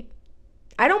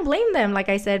I don't blame them, like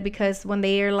I said, because when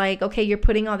they are like, okay, you're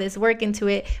putting all this work into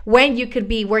it when you could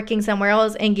be working somewhere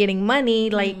else and getting money,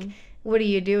 like, what are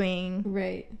you doing?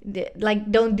 Right.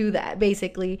 Like, don't do that,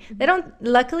 basically. They don't.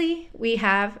 Luckily, we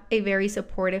have a very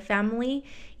supportive family,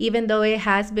 even though it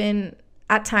has been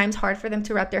at times hard for them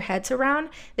to wrap their heads around.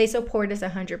 They support us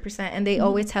 100%, and they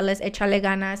always tell us, échale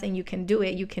ganas, and you can do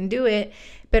it, you can do it.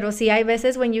 Pero sí hay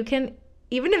veces when you can,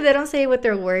 even if they don't say it with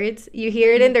their words, you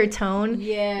hear it in their tone.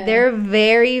 Yeah. They're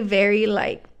very, very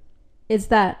like... It's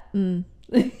that...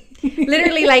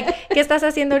 Literally, like, ¿qué estás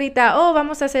haciendo ahorita? Oh,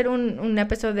 vamos a hacer un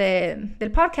episodio del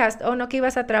podcast. Oh, no, que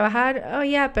ibas a trabajar. Oh,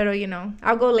 yeah, pero,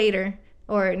 I'll go later.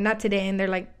 Or not today. And they're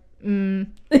like, You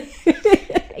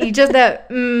just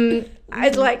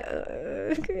it's like,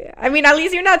 I mean, at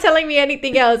least you're not telling me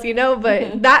anything else,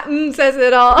 but that says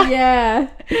it all. Yeah.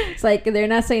 It's like they're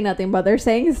not saying nothing, but they're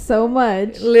saying so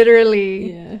much.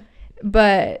 Literally. Yeah.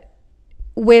 But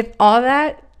with all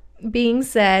that being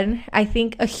said, I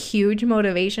think a huge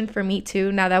motivation for me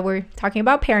too, now that we're talking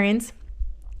about parents,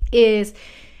 is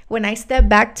when I step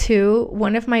back to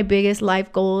one of my biggest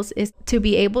life goals is to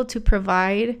be able to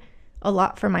provide a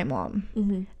lot for my mom.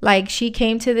 Mm-hmm. Like, she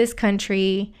came to this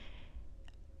country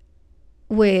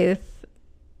with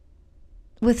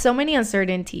so many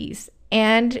uncertainties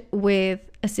and with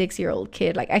a 6-year-old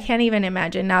kid. Like, I can't even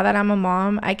imagine. Now that I'm a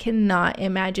mom, I cannot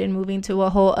imagine moving to a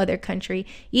whole other country.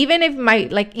 Even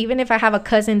if I have a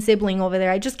cousin sibling over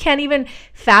there, I just can't even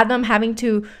fathom having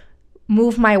to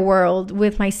move my world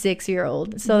with my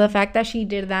 6-year-old. So the fact that she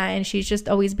did that, and she's just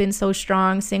always been so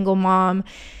strong, single mom,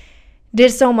 did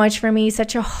so much for me,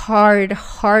 such a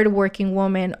hard working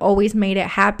woman, always made it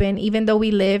happen, even though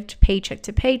we lived paycheck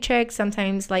to paycheck.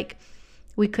 Sometimes, like,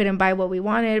 we couldn't buy what we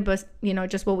wanted, but,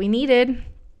 just what we needed.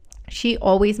 She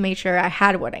always made sure I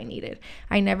had what I needed.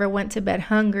 I never went to bed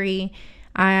hungry.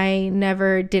 I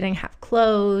never didn't have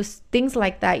clothes, things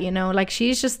like that, Like,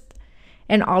 she's just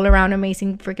an all-around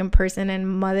amazing freaking person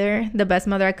and mother, the best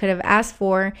mother I could have asked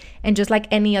for. And just like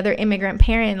any other immigrant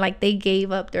parent, like, they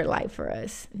gave up their life for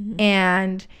us. Mm-hmm.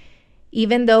 And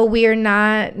even though we're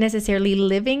not necessarily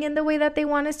living in the way that they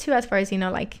want us to, as far as,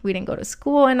 like, we didn't go to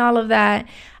school and all of that,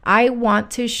 I want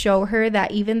to show her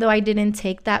that even though I didn't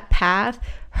take that path,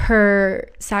 her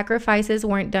sacrifices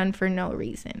weren't done for no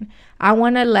reason. I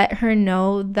want to let her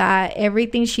know that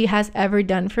everything she has ever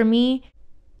done for me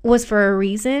was for a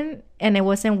reason, and it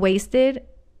wasn't wasted.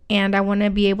 And I want to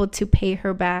be able to pay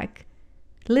her back,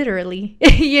 literally,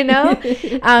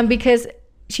 because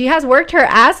she has worked her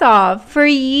ass off for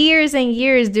years and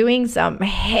years doing some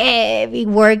heavy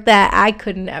work that I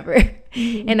could never.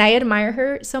 Mm-hmm. And I admire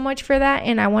her so much for that.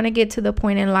 And I want to get to the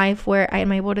point in life where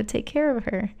I'm able to take care of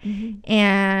her. Mm-hmm.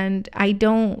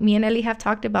 And me and Ellie have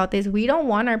talked about this. We don't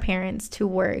want our parents to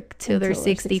work till they're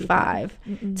 65.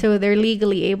 Till they're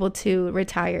legally able to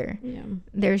retire. Yeah.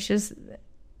 There's just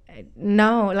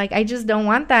no, like, I just don't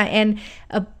want that. And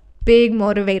a big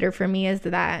motivator for me is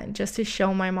that, just to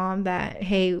show my mom that,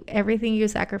 hey, everything you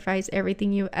sacrificed,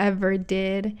 everything you ever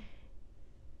did,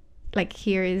 like,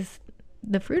 here is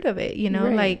the fruit of it, you know,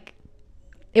 right. Like,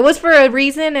 it was for a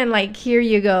reason, and like, here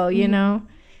you go, you know.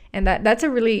 And that's a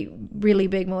really, really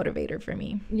big motivator for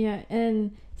me. Yeah.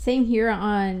 And same here.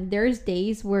 There's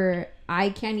days where I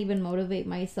can't even motivate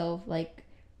myself, like,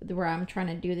 where I'm trying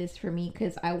to do this for me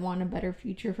because I want a better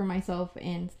future for myself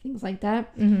and things like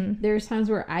that. Mm-hmm. There's times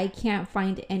where I can't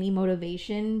find any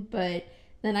motivation, but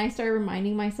then I start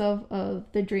reminding myself of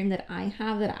the dream that I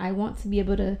have, that I want to be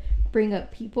able to bring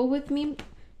up people with me,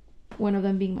 one of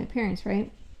them being my parents,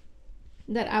 right?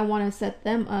 That I want to set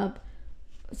them up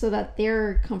so that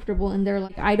they're comfortable, and they're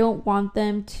like, I don't want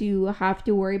them to have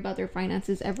to worry about their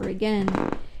finances ever again.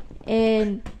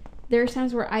 And there's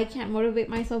times where I can't motivate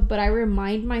myself, but I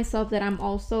remind myself that I'm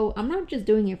not just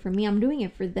doing it for me, I'm doing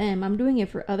it for them. I'm doing it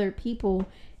for other people.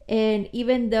 And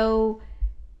even though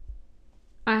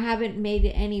I haven't made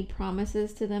any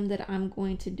promises to them that I'm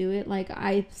going to do it, like,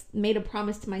 I made a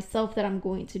promise to myself that I'm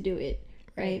going to do it,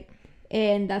 right?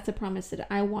 And that's a promise that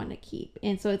I want to keep.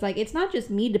 And so it's like, it's not just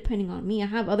me depending on me. I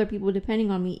have other people depending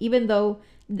on me, even though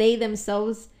they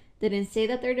themselves didn't say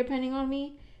that they're depending on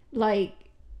me. Like,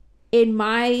 in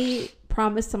my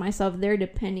promise to myself, they're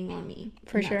depending on me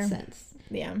for sure. That sense.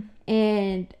 Yeah.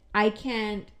 And I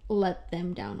can't let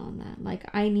them down on that. Like,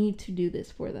 I need to do this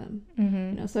for them. Mm-hmm.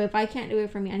 You know, so if I can't do it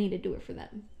for me, I need to do it for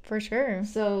them. For sure.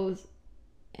 So,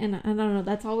 and I don't know,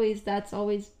 that's always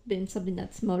been something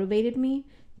that's motivated me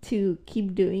to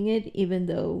keep doing it, even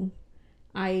though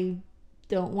I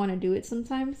don't want to do it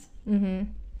sometimes. Mm-hmm.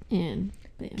 And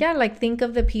yeah, like, think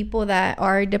of the people that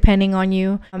are depending on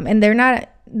you, and that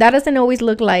doesn't always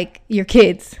look like your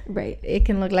kids, right? It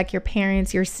can look like your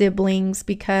parents, your siblings,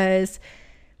 because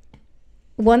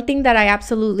one thing that I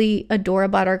absolutely adore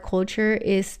about our culture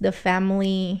is the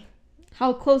family,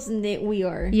 how close-knit we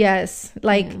are. Yes,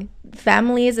 like,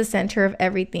 family is the center of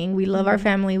everything. We love our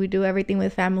family. We do everything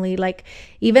with family. Like,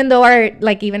 even though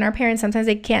even our parents, sometimes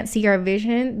they can't see our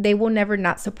vision, they will never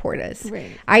not support us.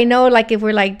 Right. I know, like, if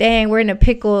we're like, dang, we're in a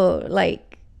pickle,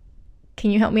 like, can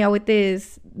you help me out with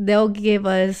this? They'll give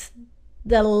us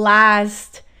the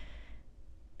last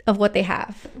of what they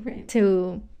have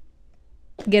to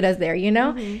get us there, you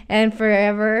know? Mm-hmm. And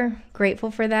forever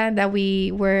grateful for that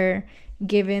we were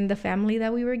given the family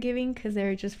that we were giving, because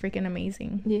they're just freaking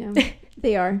amazing. Yeah,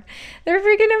 they are. They're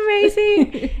freaking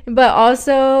amazing. But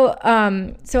also,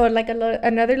 so like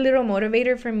another little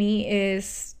motivator for me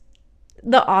is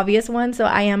the obvious one. So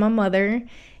I am a mother,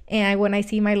 and when I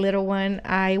see my little one,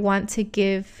 I want to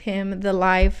give him the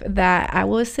life that I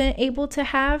wasn't able to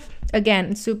have.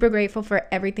 Again, super grateful for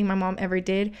everything my mom ever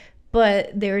did, but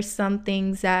there's some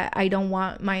things that I don't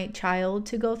want my child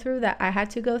to go through that I had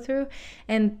to go through.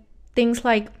 And things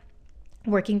like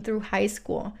working through high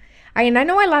school. I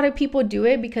know a lot of people do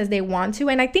it because they want to,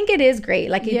 and I think it is great.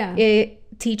 Like,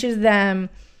 it teaches them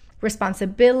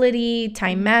responsibility,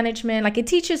 time management. Like, it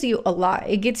teaches you a lot.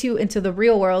 It gets you into the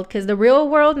real world, because the real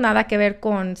world, nada que ver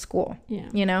con school. Yeah.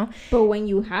 You know? But when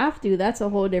you have to, that's a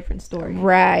whole different story.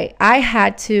 Right. I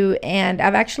had to, and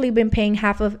I've actually been paying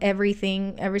half of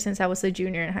everything ever since I was a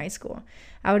junior in high school.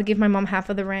 I would give my mom half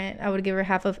of the rent. I would give her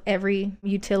half of every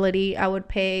utility. I would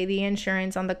pay the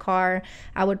insurance on the car.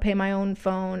 I would pay my own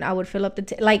phone. I would fill up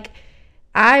the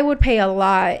I would pay a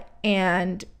lot,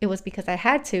 and it was because I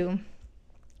had to.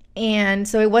 And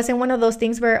so it wasn't one of those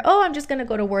things where, oh, I'm just going to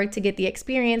go to work to get the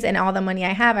experience, and all the money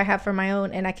I have for my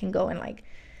own, and I can go and like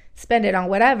spend it on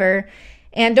whatever.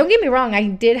 And don't get me wrong, I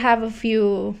did have a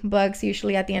few bucks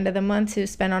usually at the end of the month to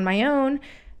spend on my own,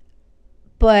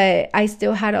 but I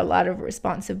still had a lot of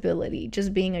responsibility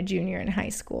just being a junior in high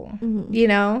school, you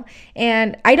know?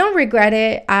 And I don't regret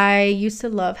it. I used to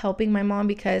love helping my mom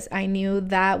because I knew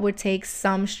that would take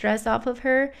some stress off of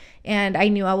her. And I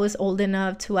knew I was old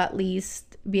enough to at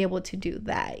least be able to do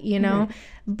that, you know?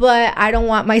 But I don't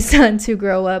want my son to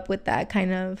grow up with that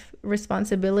kind of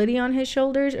responsibility on his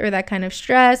shoulders, or that kind of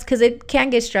stress, because it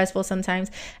can get stressful sometimes.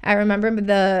 I remember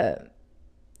the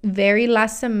very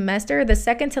last semester, the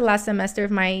second to last semester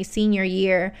of my senior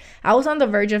year, I was on the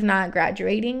verge of not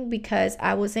graduating because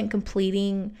I wasn't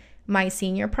completing my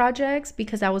senior projects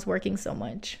because I was working so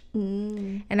much.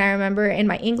 And I remember in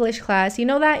my English class, you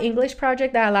know that English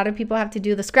project that a lot of people have to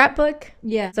do, the scrapbook?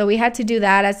 Yeah. So we had to do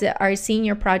that as our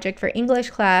senior project for English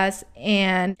class.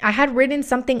 And I had written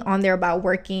something on there about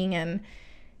working, and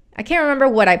I can't remember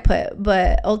what I put,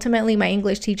 but ultimately my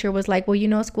English teacher was like, well, you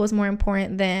know, school is more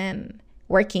important than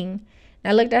working.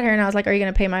 And I looked at her and I was like, are you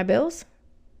going to pay my bills?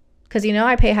 Because, you know,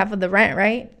 I pay half of the rent,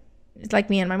 right? It's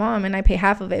like me and my mom, and I pay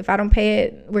half of it. If I don't pay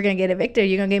it, we're going to get evicted.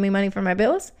 You're going to give me money for my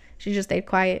bills? She just stayed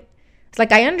quiet. It's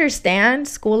like, I understand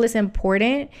school is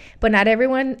important, but not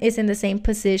everyone is in the same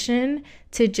position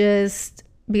to just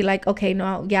be like, okay,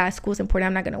 no, yeah, school's important.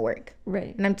 I'm not going to work.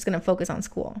 Right. And I'm just going to focus on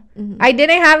school. I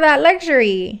didn't have that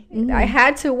luxury. I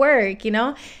had to work, you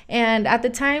know? And at the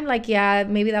time, like, yeah,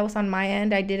 maybe that was on my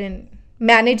end. I didn't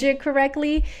manage it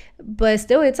correctly, but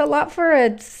still, it's a lot for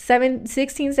a 16,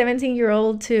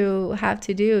 17-year-old to have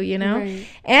to do, you know? Right.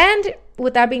 And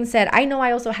with that being said, I know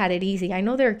I also had it easy. I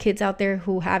know there are kids out there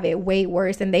who have it way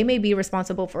worse, and they may be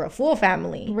responsible for a full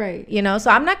family. Right. You know,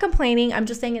 so I'm not complaining. I'm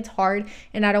just saying it's hard,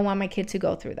 and I don't want my kid to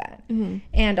go through that.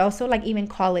 And also, like, even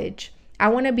college, I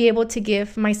want to be able to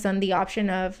give my son the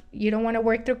option of, you don't want to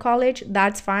work through college?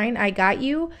 That's fine. I got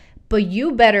you. But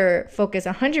you better focus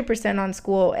 100% on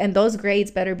school, and those grades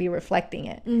better be reflecting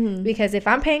it. Because if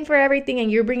I'm paying for everything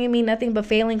and you're bringing me nothing but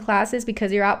failing classes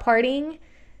because you're out partying,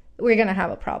 we're going to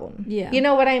have a problem. Yeah. You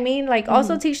know what I mean? Like,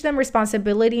 also teach them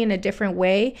responsibility in a different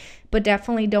way, but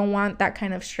definitely don't want that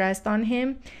kind of stress on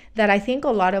him that I think a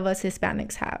lot of us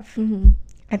Hispanics have.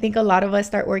 I think a lot of us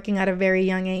start working at a very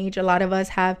young age. A lot of us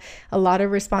have a lot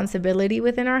of responsibility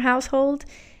within our household.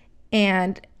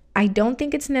 And I don't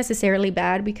think it's necessarily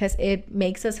bad because it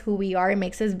makes us who we are. It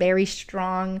makes us very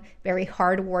strong, very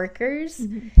hard workers.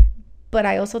 But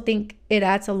I also think it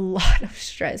adds a lot of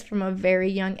stress from a very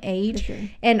young age. Sure.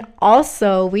 And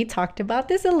also, we talked about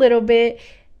this a little bit.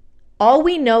 All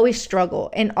we know is struggle,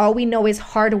 and all we know is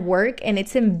hard work, and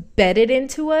it's embedded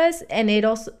into us, and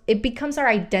it becomes our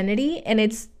identity, and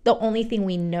it's the only thing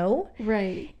we know.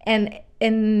 Right.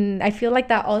 And I feel like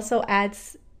that also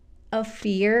adds a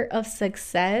fear of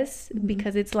success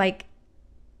because it's like,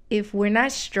 if we're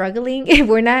not struggling, if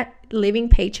we're not living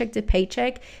paycheck to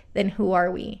paycheck, then who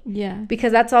are we? Yeah.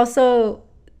 Because that's also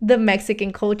the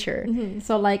Mexican culture.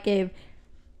 So like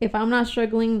if I'm not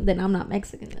struggling, then I'm not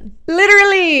Mexican then.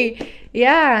 Literally.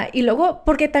 Yeah. Y luego,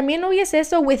 porque también oyes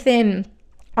eso within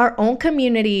our own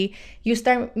community. You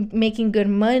start making good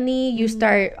money. You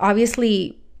start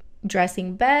obviously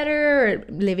dressing better,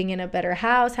 living in a better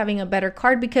house, having a better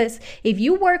car, because if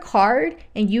you work hard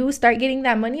and you start getting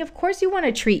that money, of course you want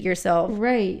to treat yourself.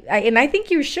 Right. And I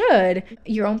think you should.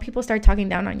 Your own people start talking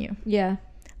down on you. Yeah.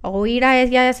 Oh, mira,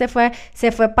 ella se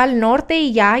fue para el norte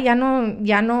y ya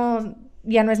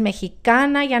no es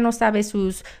mexicana, ya no sabe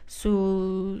sus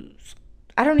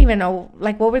I don't even know,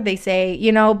 like, what would they say,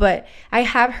 you know? But I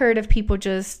have heard of people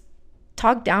just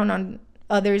talk down on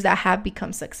others that have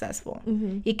become successful.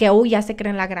 Y que, ya se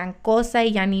creen la gran cosa y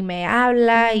ya ni me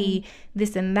habla y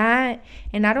this and that.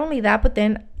 And not only that, but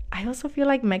then I also feel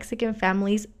like Mexican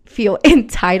families feel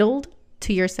entitled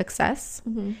to your success.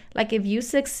 Like, if you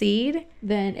succeed,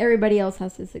 then everybody else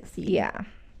has to succeed. Yeah.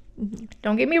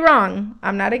 Don't get me wrong.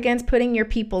 I'm not against putting your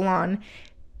people on,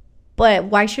 but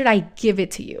why should I give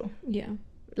it to you? Yeah.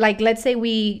 Like, let's say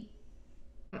we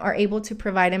are able to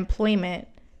provide employment,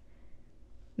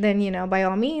 then, you know, by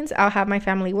all means, I'll have my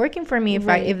family working for me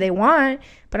if they want,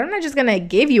 but I'm not just gonna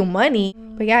give you money.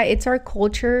 But yeah, it's our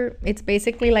culture. It's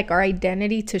basically like our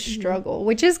identity to struggle,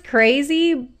 which is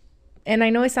crazy. And I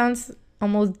know it sounds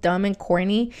almost dumb and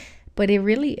corny, but it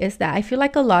really is that. I feel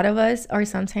like a lot of us are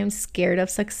sometimes scared of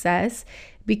success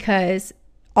because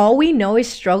all we know is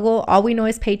struggle. All we know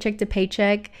is paycheck to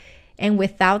paycheck. And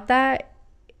without that,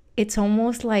 it's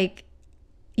almost like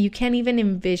you can't even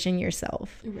envision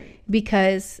yourself. Right.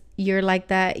 Because you're like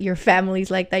that, your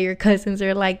family's like that, your cousins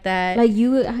are like that. Like,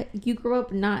 you grew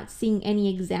up not seeing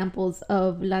any examples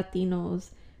of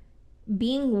Latinos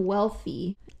being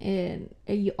wealthy, and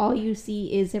all you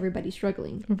see is everybody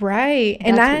struggling. Right.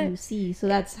 That's what you see. So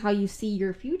that's how you see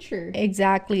your future.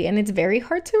 Exactly. And it's very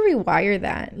hard to rewire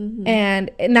that.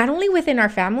 And not only within our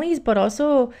families, but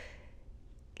also,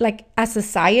 like, as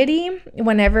society,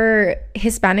 whenever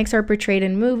Hispanics are portrayed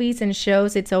in movies and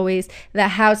shows, it's always the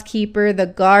housekeeper, the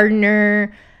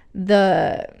gardener,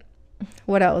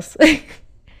 what else?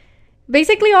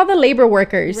 Basically all the labor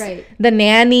workers, right? The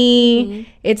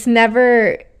nanny. It's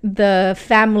never the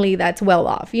family that's well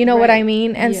off. You know what I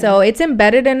mean? And so it's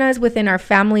embedded in us within our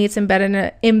family. It's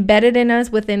embedded in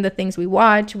us within the things we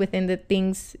watch, within the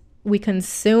things we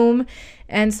consume.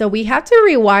 And so we have to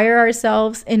rewire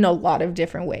ourselves in a lot of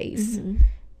different ways.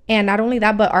 And not only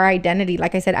that, but our identity.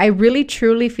 Like I said, I really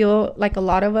truly feel like a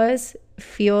lot of us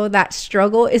feel that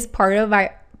struggle is part of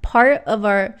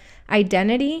our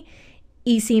identity.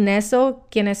 Y sin eso,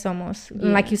 ¿quiénes somos?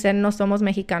 Yeah. Like you said, no somos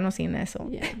mexicanos sin eso.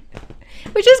 Yeah.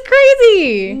 Which is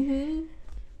crazy.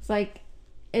 It's like,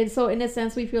 and so in a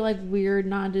sense, we feel like we're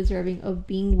not deserving of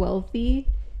being wealthy,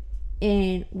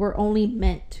 and we're only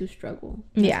meant to struggle.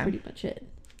 That's pretty much it.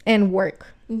 And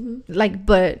work.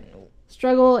 But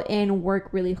struggle and work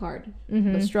really hard.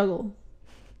 But struggle.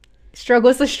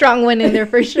 Struggle's a strong one in there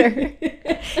for sure.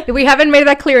 We haven't made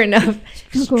that clear enough.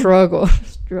 Struggle.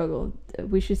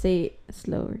 We should say it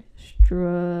slower.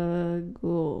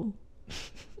 Struggle.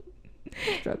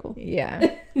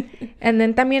 Yeah. And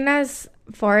then también as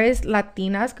far as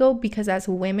Latinas go, because as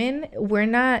women, we're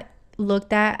not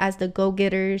looked at as the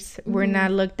go-getters. We're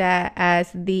not looked at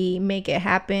as the make it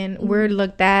happen. We're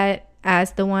looked at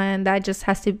as the one that just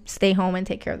has to stay home and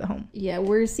take care of the home. Yeah,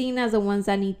 we're seen as the ones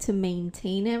that need to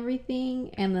maintain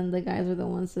everything, and then the guys are the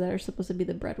ones that are supposed to be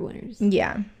the breadwinners.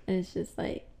 Yeah. And it's just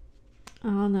like, I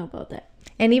don't know about that.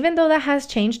 And even though that has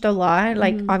changed a lot,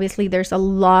 like obviously there's a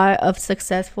lot of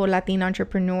successful Latina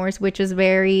entrepreneurs, which is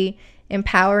very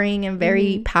empowering and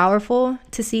very powerful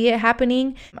to see it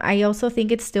happening. I also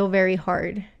think it's still very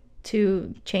hard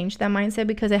to change that mindset,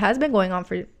 because it has been going on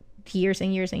for years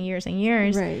and years and years and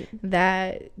years. Right.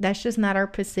 That's just not our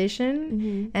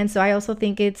position. And so I also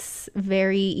think it's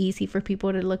very easy for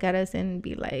people to look at us and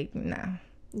be like, nah.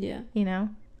 Yeah. You know?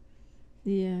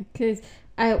 Yeah, because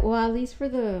at least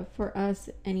for us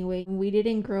anyway, we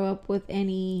didn't grow up with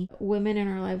any women in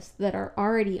our lives that are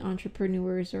already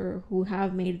entrepreneurs or who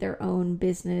have made their own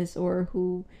business or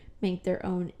who make their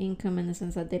own income, in the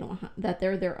sense that that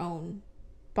they're their own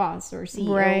boss or CEO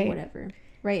or whatever.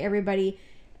 Right? Everybody,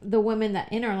 the women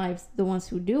that in our lives, the ones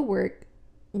who do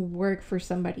work for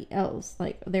somebody else,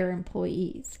 like their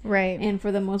employees. Right. And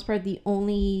for the most part, the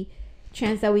only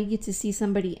chance that we get to see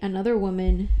another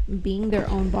woman being their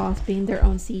own boss, being their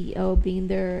own CEO, being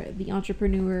the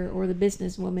entrepreneur or the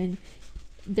businesswoman,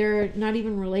 they're not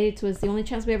even related to us. The only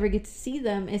chance we ever get to see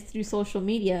them is through social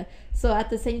media. So at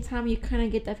the same time, you kind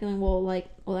of get that feeling, well,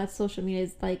 that's social media.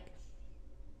 Is like,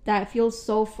 that feels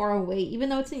so far away, even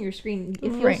though it's in your screen.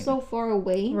 It feels so far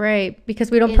away, right?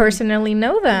 Because we don't personally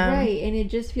know them, right? And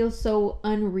it just feels so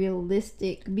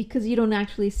unrealistic because you don't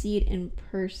actually see it in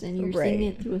person. You're seeing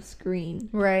it through a screen,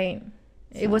 right?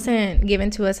 So. It wasn't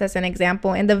given to us as an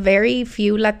example. And the very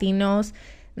few Latinos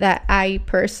that I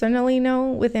personally know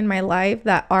within my life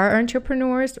that are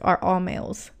entrepreneurs are all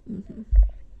males.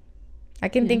 I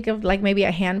can think of like maybe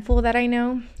a handful that I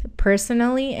know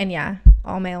personally, and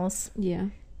all males. Yeah.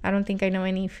 I don't think I know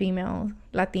any female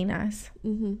Latinas.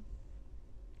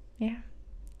 Yeah.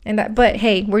 But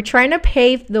hey, we're trying to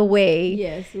pave the way.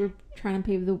 Yes, we're trying to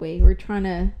pave the way. We're trying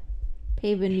to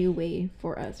pave a new way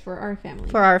for us, for our family.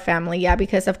 For our family, yeah,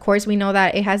 because of course we know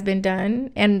that it has been done,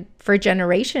 and for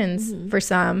generations for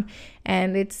some.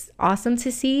 And it's awesome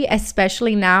to see,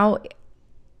 especially now.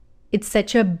 It's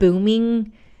such a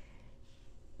booming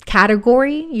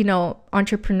category,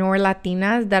 entrepreneur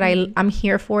Latinas, that I'm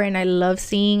here for, and I love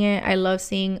seeing it. I love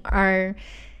seeing our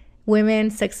women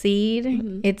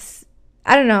succeed.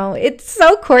 I don't know, it's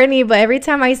so corny, but every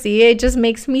time I see it, it just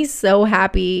makes me so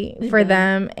happy for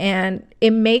them, and it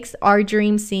makes our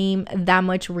dream seem that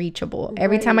much reachable.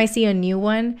 Every time I see a new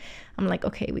one, I'm like,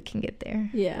 okay, we can get there.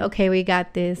 Yeah. Okay, we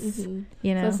got this.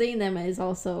 So seeing them is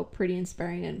also pretty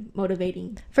inspiring and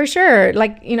motivating. For sure.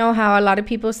 Like, how a lot of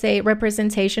people say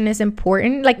representation is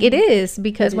important. Like, it is,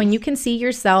 because when you can see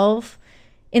yourself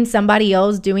in somebody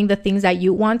else doing the things that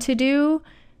you want to do,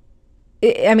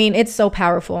 it's so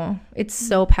powerful. It's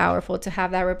so powerful to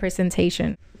have that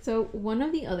representation. So one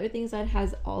of the other things that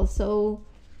has also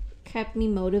kept me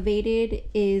motivated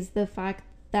is the fact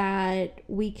that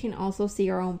we can also see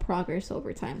our own progress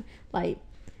over time. Like,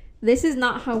 this is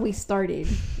not how we started,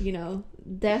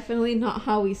 definitely not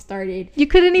how we started. You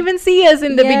couldn't even see us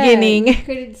in the beginning. You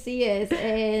couldn't see us,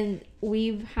 and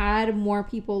we've had more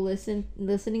people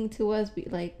listening to us.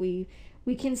 Like, we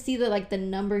can see that, the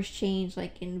numbers change,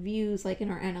 in views, in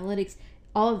our analytics,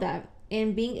 all of that,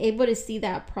 and being able to see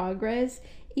that progress,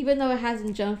 even though it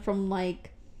hasn't jumped from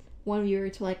 1 viewer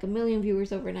to 1 million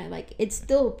viewers overnight, it's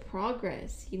still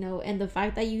progress, and the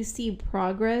fact that you see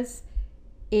progress,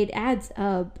 it adds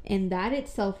up, and that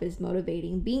itself is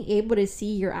motivating. Being able to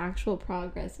see your actual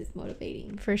progress is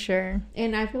motivating, for sure.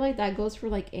 And I feel like that goes for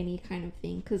any kind of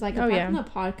thing, because apart from the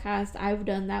podcast, I've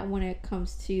done that when it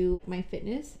comes to my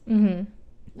fitness.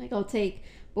 I'll take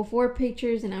before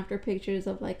pictures and after pictures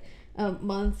of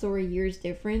months or a year's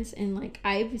difference. And like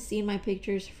I've seen my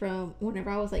pictures from whenever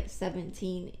I was like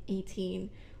 17, 18,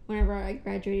 whenever I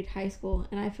graduated high school,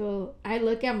 and I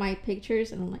look at my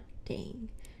pictures and I'm like, dang.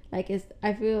 Like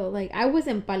I feel like I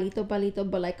wasn't palito,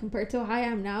 but like compared to how I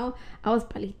am now, I was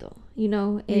palito, you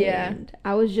know? And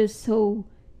I was just so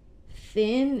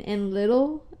thin and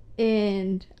little.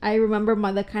 And I remember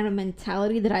the kind of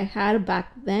mentality that I had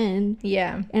back then.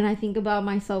 Yeah. And I think about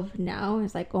myself now.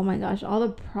 It's like, oh my gosh, all the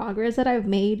progress that I've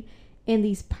made in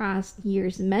these past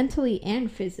years, mentally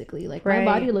and physically. Like, my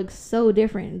body looks so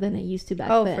different than it used to back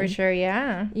then. Oh, for sure,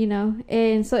 yeah. You know?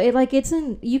 And so,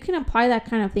 you can apply that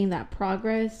kind of thing, that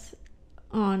progress,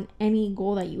 on any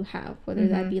goal that you have. Whether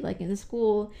that be, like, in the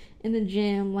school, in the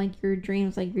gym, like, your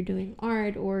dreams, like, you're doing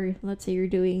art, or let's say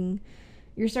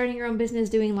you're starting your own business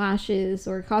doing lashes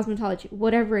or cosmetology,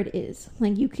 whatever it is.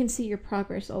 Like, you can see your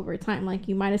progress over time. Like,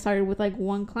 you might have started with like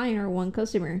one client or one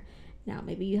customer. Now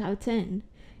maybe you have 10.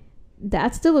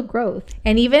 That's still a growth.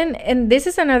 And this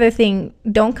is another thing.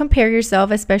 Don't compare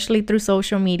yourself, especially through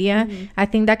social media. I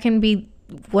think that can be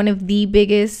one of the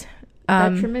biggest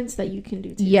detriments that you can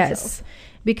do to yourself.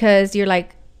 Because you're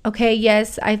like, okay,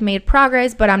 yes, I've made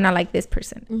progress, but I'm not like this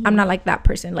person. I'm not like that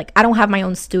person. Like, I don't have my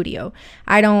own studio.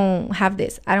 I don't have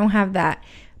this. I don't have that.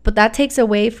 But that takes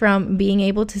away from being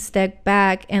able to step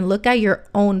back and look at your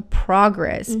own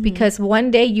progress. Because one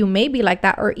day you may be like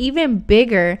that or even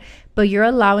bigger, but you're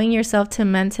allowing yourself to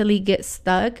mentally get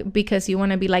stuck because you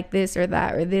want to be like this or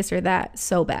that or this or that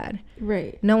so bad.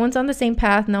 Right. No one's on the same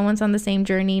path. No one's on the same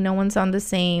journey. No one's on the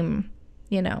same,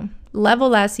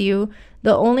 level as you.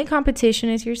 The only competition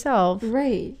is yourself.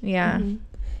 Right. Yeah.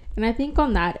 And I think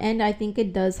on that end, I think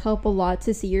it does help a lot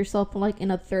to see yourself like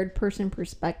in a third person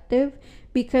perspective,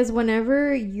 because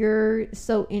whenever you're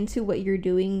so into what you're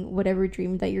doing, whatever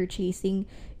dream that you're chasing,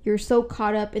 you're so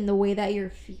caught up in the way that you're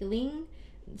feeling.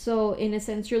 So in a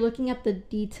sense, you're looking at the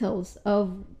details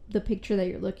of the picture that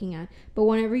you're looking at. But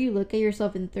whenever you look at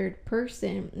yourself in third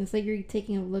person, it's like you're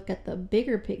taking a look at the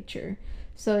bigger picture.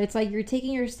 So it's like you're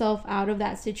taking yourself out of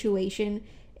that situation.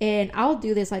 And I'll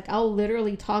do this, like I'll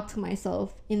literally talk to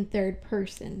myself in third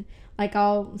person. Like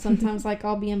I'll sometimes like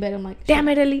I'll be in bed, I'm like, damn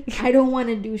it, Ellie, I don't want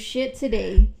to do shit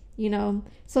today,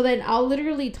 So then I'll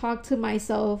literally talk to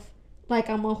myself like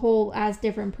I'm a whole ass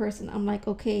different person. I'm like,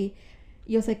 okay,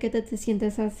 yo sé que te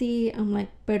sientes así. I'm like,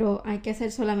 pero hay que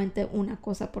hacer solamente una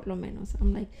cosa por lo menos.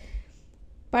 I'm like,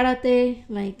 párate,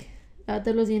 like,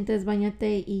 lávate los dientes,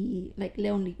 bañate y like lee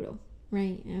un libro,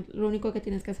 right? Lo único que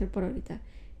tienes que hacer por ahorita.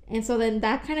 And so then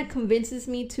that kind of convinces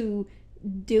me to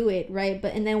do it, right?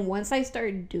 And then once I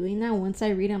start doing that, once I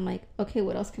read, I'm like, okay,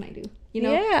 what else can I do?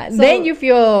 Yeah, so, then you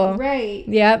feel right.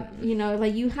 Yep.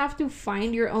 Like you have to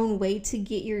find your own way to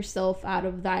get yourself out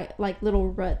of that like little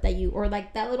rut that or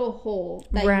like that little hole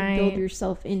that you build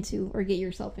yourself into or get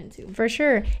yourself into. For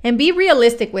sure. And be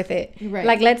realistic with it. Right.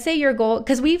 Like, let's say your goal,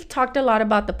 because we've talked a lot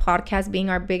about the podcast being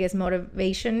our biggest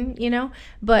motivation,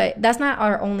 but that's not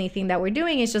our only thing that we're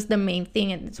doing. It's just the main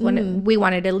thing. It's when we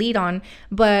wanted to lead on.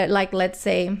 But like, let's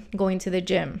say going to the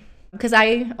gym, because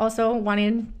I also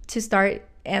wanted to start,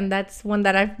 and that's one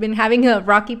that I've been having a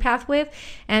rocky path with.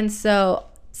 And so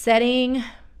setting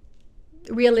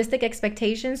realistic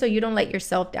expectations so you don't let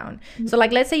yourself down. So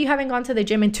like, let's say you haven't gone to the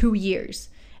gym in 2 years,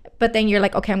 but then you're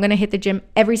like, okay, I'm going to hit the gym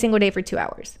every single day for 2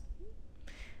 hours.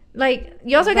 Like,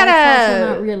 you also gotta... That's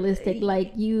also not realistic.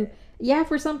 Like,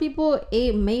 for some people,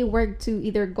 it may work to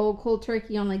either go cold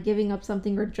turkey on like giving up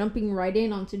something or jumping right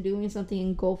in onto doing something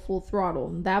and go full throttle.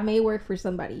 That may work for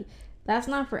somebody. That's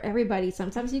not for everybody.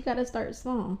 Sometimes you gotta start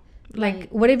small. Like,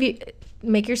 what if you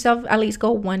make yourself at least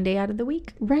go 1 day out of the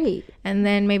week? Right. And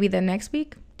then maybe the next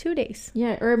week, 2 days.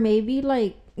 Yeah, or maybe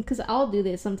like, because I'll do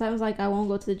this. Sometimes like I won't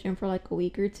go to the gym for like a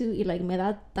week or two. Y like me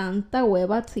da tanta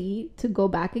hueva to go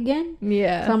back again.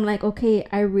 Yeah. So I'm like, okay,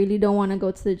 I really don't want to go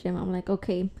to the gym. I'm like,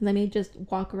 okay, let me just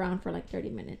walk around for like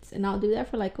 30 minutes. And I'll do that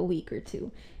for like a week or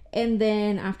two. And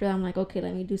then after that, I'm like, okay,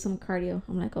 let me do some cardio.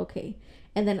 I'm like, okay.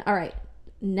 And then, all right,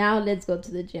 now let's go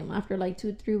to the gym. After like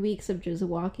 2-3 weeks of just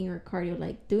walking or cardio,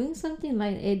 like doing something,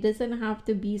 like it doesn't have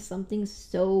to be something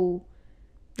so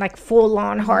like full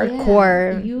on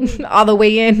hardcore, all the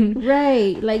way in.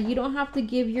 Right. Like you don't have to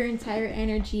give your entire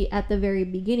energy at the very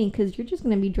beginning, because you're just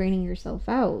going to be draining yourself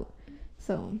out.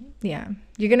 So yeah,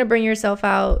 you're going to bring yourself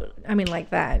out. I mean, like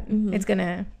that. It's going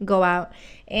to go out.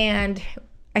 And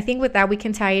I think with that, we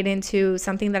can tie it into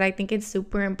something that I think is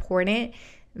super important,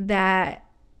 that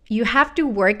you have to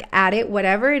work at it,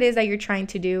 whatever it is that you're trying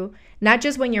to do, not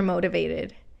just when you're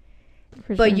motivated,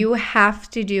 but you have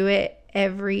to do it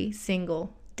every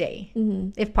single day,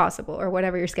 if possible, or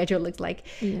whatever your schedule looks like.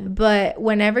 Yeah. But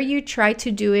whenever you try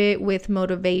to do it with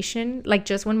motivation, like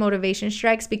just when motivation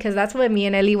strikes, because that's what me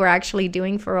and Ellie were actually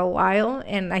doing for a while,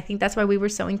 and I think that's why we were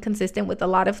so inconsistent with a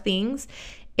lot of things,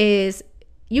 is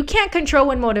you can't control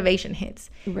when motivation hits.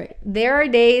 Right. There are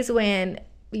days when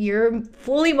you're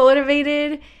fully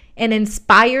motivated and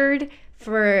inspired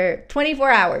for 24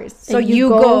 hours. So you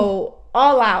go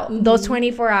all out those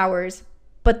 24 hours,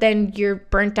 but then you're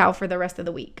burnt out for the rest of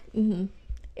the week.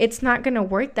 It's not going to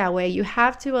work that way. You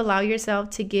have to allow yourself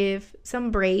to give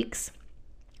some breaks,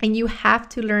 and you have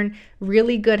to learn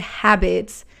really good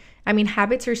habits. I mean,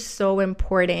 habits are so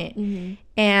important.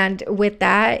 And with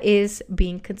that is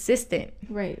being consistent.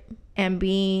 Right. And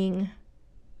being,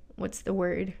 what's the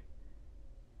word?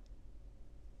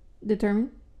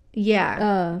 Determined?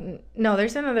 Yeah. No,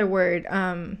 there's another word.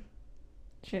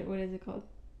 Shit, what is it called?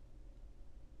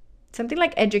 Something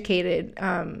like educated.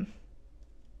 I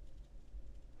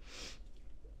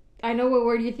know what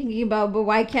word you're thinking about, but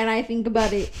why can't I think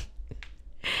about it?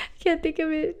 Can't think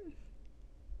of it.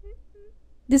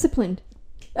 Disciplined.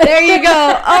 There you go.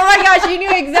 Oh my gosh, you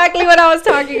knew exactly what I was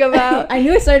talking about. I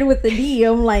knew it started with the D.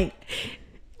 I'm like...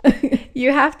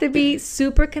 You have to be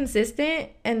super consistent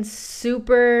and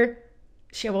super...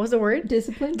 Shit, what was the word?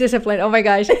 Disciplined. Oh my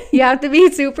gosh. You have to be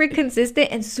super consistent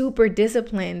and super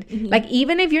disciplined. Like,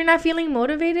 even if you're not feeling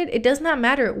motivated, it does not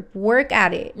matter. Work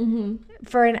at it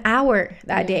for an hour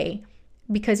that day.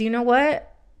 Because you know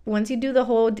what? Once you do the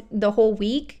whole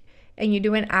week and you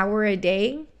do an hour a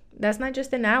day, that's not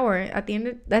just an hour. At the end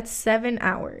of that's 7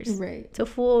 hours. Right. It's a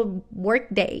full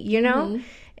work day, you know?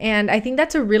 And I think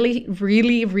that's a really,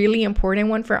 really, really important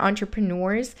one for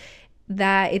entrepreneurs,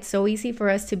 that it's so easy for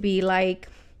us to be like,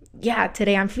 yeah,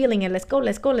 today I'm feeling it. Let's go.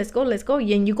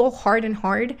 And you go hard and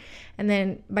hard. And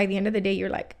then by the end of the day, you're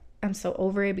like, I'm so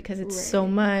over it because it's so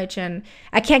much. And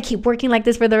I can't keep working like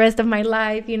this for the rest of my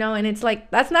life, you know? And it's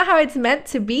like, that's not how it's meant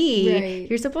to be. Right.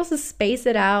 You're supposed to space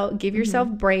it out, give yourself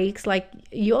breaks. Like,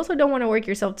 you also don't want to work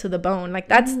yourself to the bone. Like,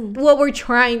 that's what we're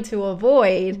trying to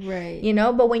avoid, you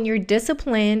know? But when you're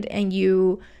disciplined and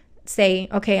you say,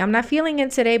 okay, I'm not feeling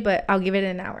it today, but I'll give it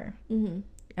an hour.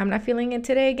 I'm not feeling it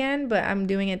today again, but I'm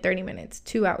doing it 30 minutes,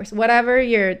 2 hours, whatever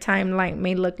your timeline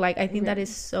may look like. I think that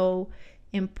is so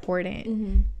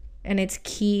important. And it's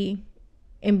key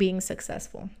in being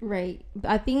successful. Right.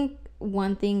 I think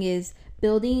one thing is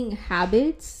building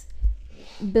habits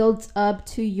builds up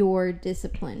to your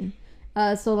discipline.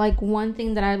 So like one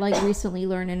thing that I like recently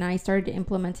learned and I started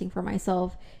implementing for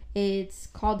myself, it's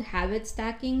called habit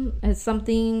stacking. It's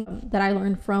something that I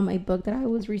learned from a book that I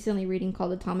was recently reading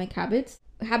called Atomic Habits.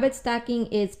 Habit stacking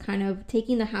is kind of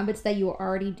taking the habits that you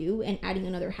already do and adding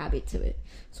another habit to it.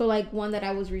 So like one that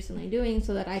I was recently doing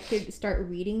so that I could start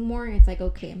reading more, it's like,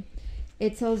 okay,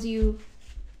 it tells you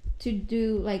to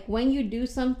do, like, when you do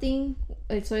something,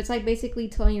 so it's like basically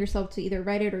telling yourself to either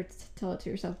write it or tell it to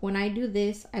yourself, when I do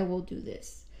this, I will do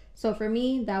this. So for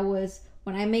me, that was,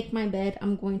 when I make my bed,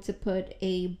 I'm going to put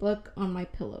a book on my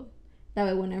pillow. That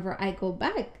way, whenever I go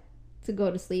back to go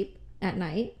to sleep at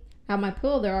night, I have my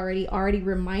pillow there already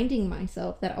reminding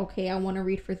myself that, okay, I want to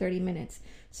read for 30 minutes.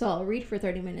 So I'll read for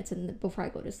 30 minutes before I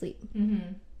go to sleep.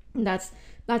 That's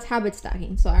habit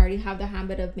stacking. So I already have the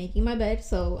habit of making my bed,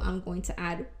 so I'm going to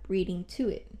add reading to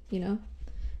it, you know,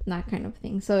 that kind of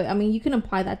thing. So I mean, you can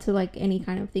apply that to like any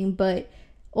kind of thing, but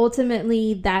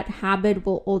ultimately that habit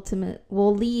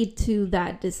will lead to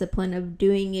that discipline of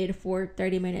doing it for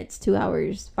 30 minutes, 2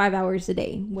 hours, 5 hours a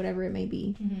day, whatever it may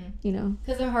be. You know,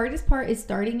 because the hardest part is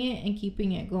starting it and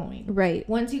keeping it going. Right.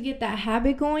 Once you get that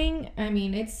habit going, I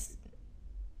mean, it's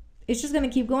just going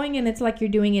to keep going, and it's like you're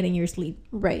doing it in your sleep.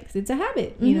 Right. It's a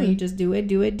habit. You know, you just do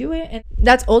it. And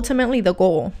that's ultimately the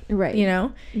goal. Right. You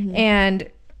know? And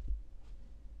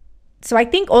so I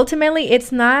think ultimately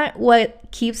it's not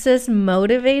what keeps us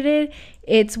motivated.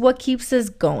 It's what keeps us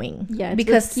going. Yeah.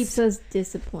 Because what keeps us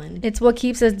disciplined. It's what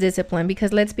keeps us disciplined,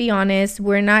 because let's be honest,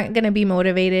 we're not going to be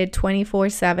motivated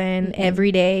 24/7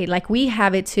 every day. Like, we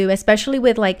have it too, especially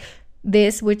with like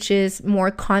this, which is more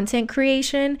content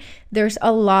creation. There's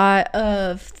a lot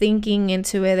of thinking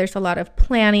into it. There's a lot of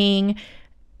planning,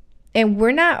 and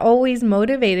we're not always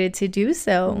motivated to do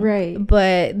so. Right.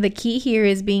 But the key here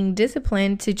is being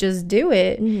disciplined to just do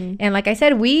it. And like I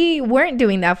said, we weren't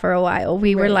doing that for a while.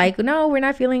 We were like, no, we're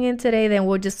not feeling it today, then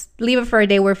we'll just leave it for a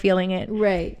day we're feeling it.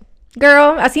 Right.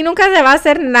 Girl, así nunca se va a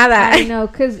hacer nada. I know,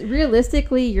 because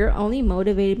realistically, you're only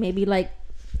motivated maybe like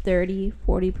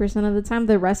 30-40% of the time.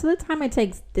 The rest of the time it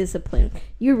takes discipline.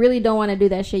 You really don't want to do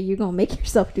that shit. You're gonna make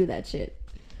yourself do that shit.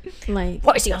 Like,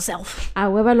 force yourself. A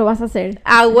huevo lo vas a hacer.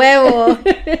 A huevo.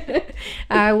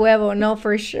 Ah, huevo, no,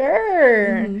 for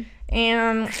sure.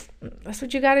 And that's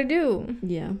what you got to do.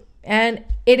 Yeah. And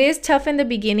it is tough in the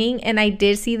beginning. And I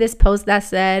did see this post that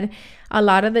said a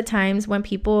lot of the times when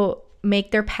people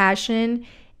make their passion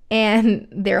and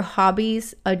their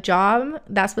hobbies a job,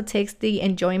 that's what takes the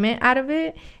enjoyment out of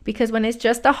it. Because when it's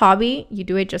just a hobby, you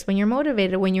do it just when you're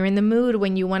motivated, when you're in the mood,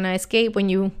 when you want to escape, when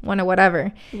you want to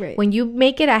whatever. Right. When you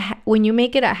make it a habit, when you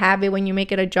make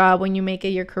it a job, when you make it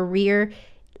your career,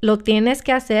 lo tienes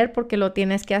que hacer porque lo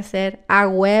tienes que hacer a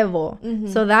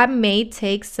huevo. So that may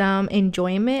take some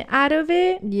enjoyment out of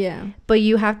it. Yeah. But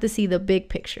you have to see the big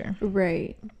picture.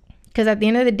 Right. Because at the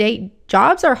end of the day,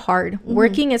 jobs are hard.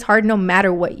 Working is hard no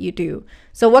matter what you do.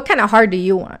 So what kind of hard do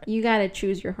you want? You got to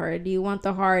choose your hard. Do you want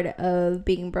the hard of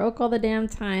being broke all the damn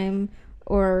time,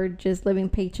 or just living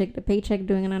paycheck to paycheck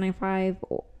doing a 9 to 5?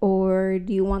 Or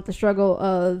do you want the struggle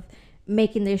of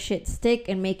making this shit stick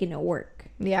and making it work?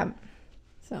 Yeah.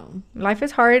 So life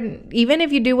is hard. Even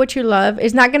if you do what you love,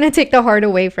 it's not going to take the hard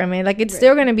away from it. Like, it's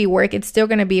still going to be work. It's still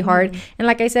going to be hard. And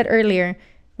like I said earlier,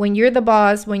 when you're the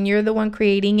boss, when you're the one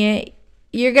creating it,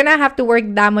 you're going to have to work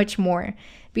that much more.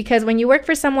 Because when you work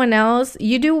for someone else,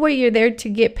 you do what you're there to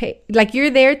get paid. Like,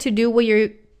 you're there to do what you're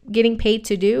getting paid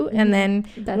to do. And then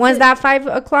once that 5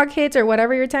 o'clock hits or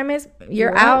whatever your time is,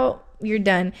 you're out. You're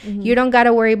done. You don't got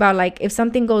to worry about, like, if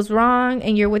something goes wrong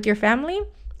and you're with your family,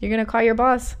 you're going to call your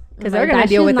boss. Because they're going to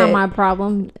deal with it. That's not my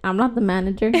problem. I'm not the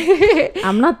manager.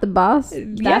 I'm not the boss.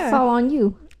 That's all on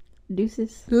you.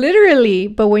 Deuces. Literally.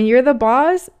 But when you're the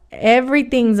boss,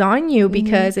 everything's on you.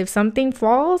 Because if something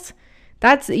falls,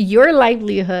 that's your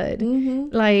livelihood.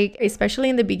 Like, especially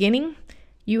in the beginning,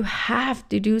 you have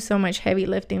to do so much heavy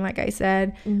lifting, like I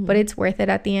said. But it's worth it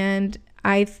at the end.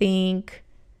 I think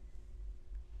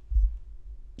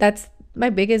that's my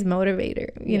biggest motivator,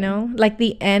 you know, like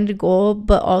the end goal,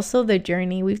 but also the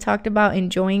journey. We've talked about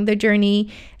enjoying the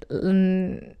journey.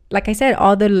 Like I said,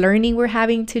 all the learning we're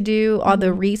having to do, all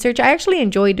the research. I actually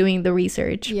enjoy doing the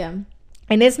research. Yeah.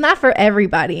 And it's not for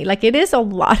everybody. Like, it is a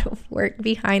lot of work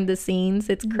behind the scenes.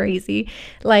 It's crazy.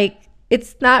 Like,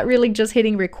 it's not really just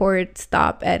hitting record,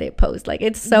 stop, edit, post. Like,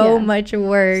 it's so much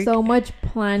work. So much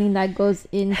planning that goes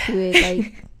into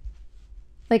it.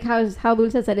 Like how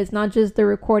Dulce said, it's not just the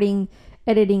recording,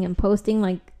 editing, and posting.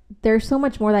 Like, there's so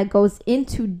much more that goes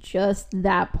into just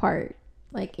that part.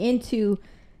 Like, into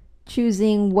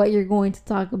choosing what you're going to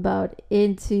talk about,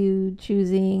 into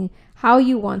choosing how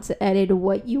you want to edit,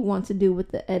 what you want to do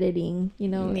with the editing, you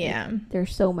know.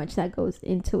 There's so much that goes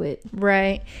into it.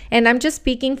 Right. And I'm just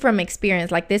speaking from experience.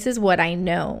 Like, this is what I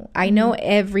know. I know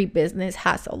every business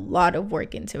has a lot of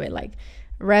work into it. Like,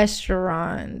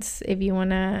 restaurants, if you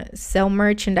want to sell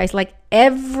merchandise, like,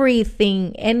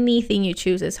 everything, anything you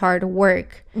choose is hard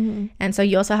work. And so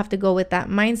you also have to go with that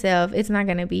mindset of it's not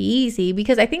going to be easy.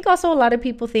 Because I think also a lot of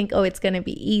people think, oh, it's going to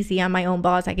be easy. I'm my own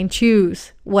boss. I can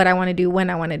choose what I want to do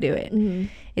when I want to do it.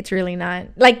 It's really not.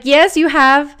 Like, yes, you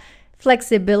have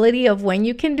flexibility of when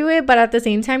you can do it, but at the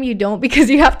same time you don't, because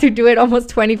you have to do it almost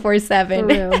 24/7. For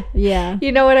real. Yeah.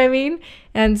 You know what I mean?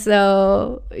 And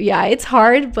so yeah, it's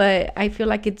hard, but I feel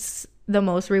like it's the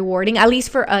most rewarding, at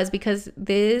least for us, because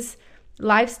this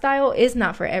lifestyle is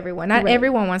not for everyone. Not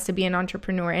everyone wants to be an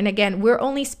entrepreneur. And again, we're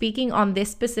only speaking on this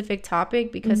specific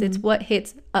topic because it's what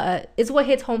hits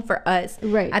home for us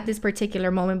at this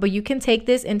particular moment. But you can take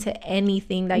this into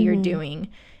anything that you're doing.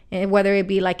 And whether it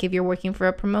be like if you're working for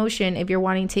a promotion, if you're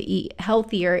wanting to eat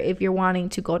healthier, if you're wanting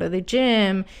to go to the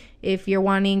gym, if you're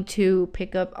wanting to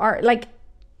pick up art, like,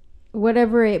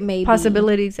 whatever it may be.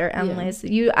 Possibilities are endless.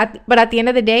 But at the end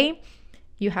of the day,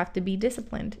 you have to be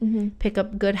disciplined. Pick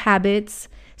up good habits.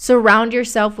 Surround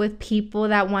yourself with people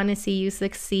that want to see you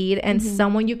succeed, and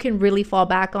someone you can really fall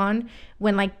back on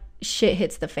when, like, shit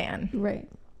hits the fan. Right.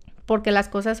 Porque las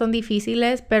cosas son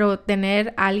difíciles, pero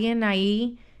tener alguien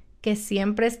ahí que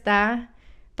siempre está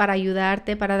para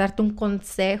ayudarte, para darte un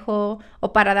consejo o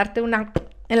para darte una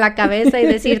en la cabeza y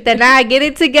decirte, nah, get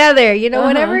it together, you know,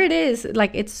 whatever it is.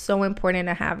 Like, it's so important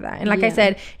to have that. And like I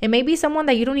said, it may be someone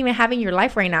that you don't even have in your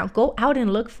life right now. Go out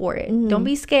and look for it. Don't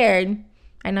be scared.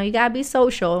 I know you gotta be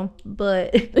social, but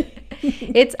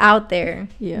it's out there.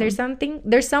 There's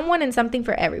someone and something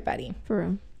for everybody. For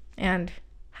real. And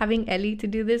having Ellie to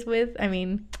do this with, I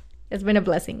mean, it's been a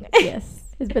blessing. Yes.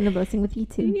 It's been a blessing with you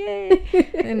too.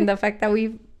 Yay. And the fact that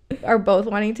we are both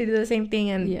wanting to do the same thing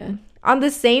and on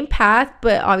the same path,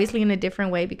 but obviously in a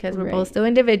different way, because we're both still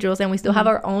individuals and we still have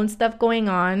our own stuff going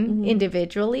on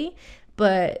individually.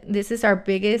 But this is our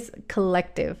biggest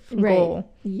collective goal.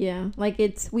 Yeah. Like,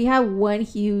 we have one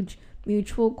huge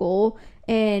mutual goal.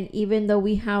 And even though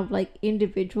we have, like,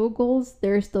 individual goals,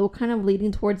 they're still kind of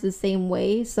leading towards the same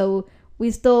way. So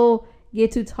we still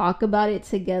get to talk about it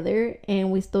together,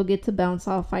 and we still get to bounce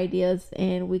off ideas,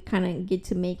 and we kind of get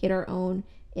to make it our own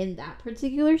in that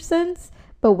particular sense.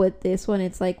 But with this one,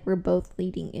 it's like we're both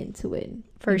leading into it.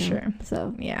 For sure.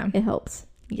 So yeah, it helps.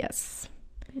 Yes.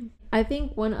 I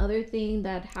think one other thing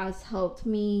that has helped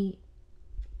me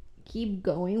keep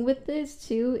going with this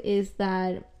too is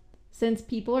that since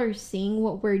people are seeing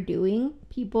what we're doing,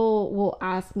 people will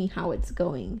ask me how it's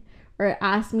going, or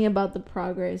ask me about the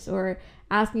progress, or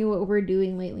ask me what we're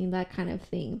doing lately, that kind of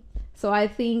thing. So I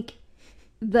think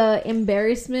the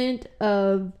embarrassment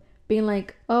of being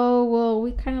like, oh, well,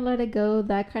 we kind of let it go,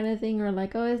 that kind of thing, or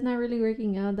like, oh, it's not really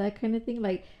working out, that kind of thing.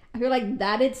 Like, I feel like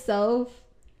that itself,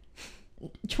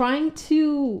 trying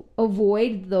to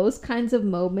avoid those kinds of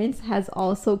moments has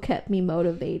also kept me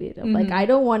motivated. Mm-hmm. Like, I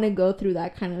don't want to go through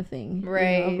that kind of thing.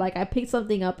 Right. You know? Like, I picked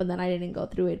something up and then I didn't go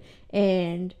through it.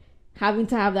 And having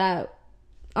to have that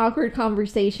awkward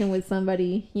conversation with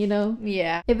somebody, you know?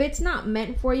 Yeah. If it's not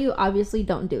meant for you, obviously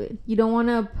don't do it. You don't want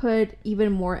to put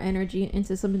even more energy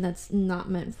into something that's not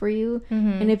meant for you.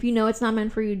 Mm-hmm. And if you know it's not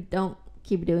meant for you, don't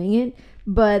keep doing it.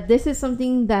 But this is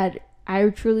something that I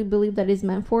truly believe that is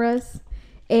meant for us.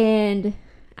 And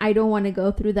I don't want to go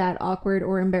through that awkward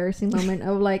or embarrassing moment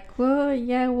of like, well,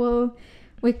 yeah, well,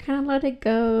 we kind of let it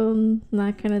go, and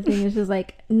that kind of thing. It's just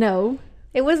like, no.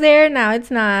 It was there, now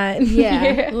it's not.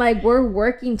 Yeah. Like, we're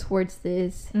working towards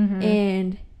this. Mm-hmm.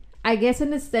 And I guess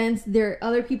in a sense,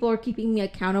 other people are keeping me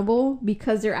accountable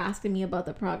because they're asking me about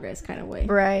the progress kind of way.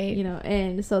 Right. You know,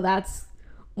 and so that's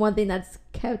one thing that's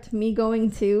kept me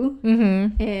going too.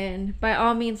 Mm-hmm. And by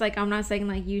all means, like, I'm not saying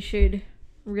like you should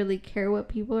really care what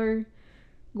people are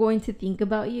going to think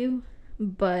about you,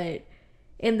 but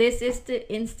in this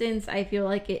instance, I feel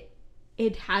like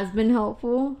it has been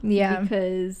helpful. Yeah,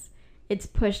 because it's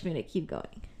pushed me to keep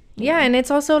going. Yeah, and it's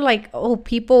also like, oh,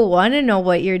 people want to know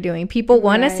what you're doing. People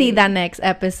want to see that next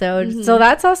episode. Mm-hmm. So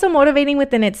that's also motivating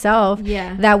within itself.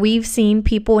 Yeah. That we've seen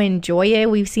people enjoy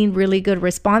it. We've seen really good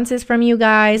responses from you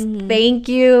guys. Mm-hmm. Thank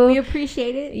you. We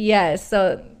appreciate it. Yes.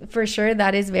 So for sure,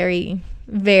 that is very,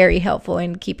 very helpful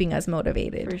in keeping us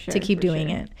motivated to keep doing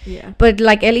it. Yeah. But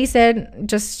like Ellie said,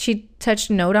 she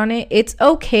touched note on it. It's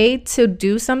okay to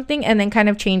do something and then kind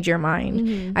of change your mind.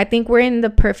 Mm-hmm. I think we're in the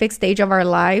perfect stage of our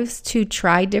lives to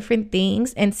try different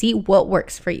things and see what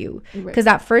works for you. Because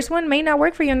that first one may not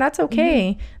work for you, and that's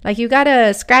okay. Mm-hmm. Like, you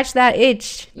gotta scratch that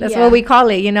itch. That's what we call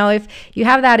it. You know, if you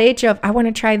have that itch of, I want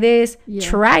to try this,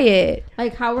 try it.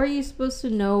 Like, how are you supposed to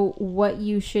know what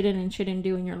you shouldn't and shouldn't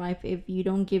do in your life if you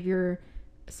don't give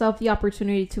yourself the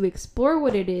opportunity to explore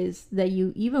what it is that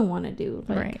you even want to do?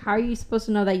 Like, how are you supposed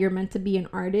to know that you're meant to be an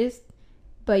artist,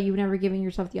 but you've never given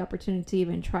yourself the opportunity to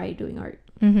even try doing art?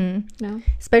 Mm-hmm. No,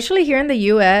 especially here in the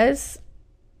U.S.,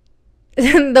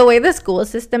 the way the school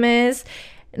system is,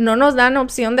 no nos dan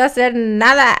opción de hacer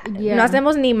nada. No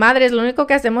hacemos ni madres. Lo único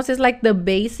que hacemos is like the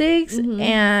basics. Mm-hmm.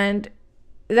 And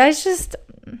that's just,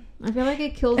 I feel like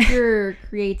it kills your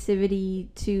creativity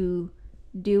to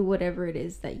do whatever it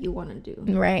is that you want to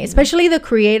do. Right. Especially the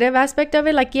creative aspect of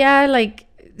it. Like, yeah, like,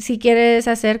 si quieres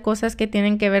hacer cosas que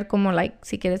tienen que ver como, like,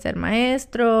 si quieres ser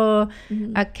maestro,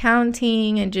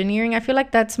 accounting, engineering, I feel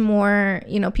like that's more,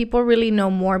 you know, people really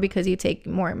know more because you take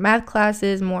more math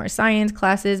classes, more science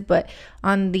classes. But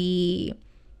on the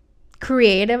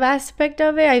creative aspect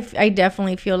of it, I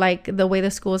definitely feel like the way the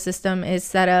school system is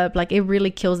set up, like, it really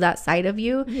kills that side of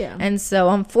you. Yeah. And so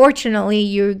unfortunately,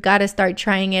 you got to start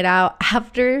trying it out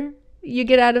after you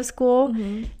get out of school.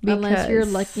 Mm-hmm. Unless you're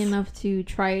lucky enough to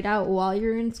try it out while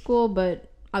you're in school,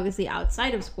 but obviously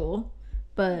outside of school,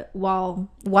 but while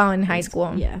in high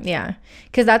school. Yeah,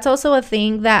 because that's also a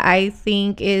thing that I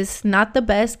think is not the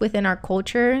best within our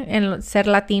culture and ser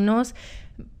Latinos,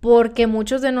 porque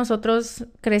muchos de nosotros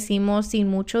crecimos sin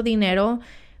mucho dinero.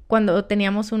 Cuando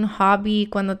teníamos un hobby,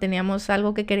 cuando teníamos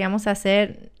algo que queríamos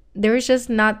hacer, there was just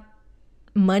not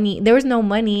money. There was no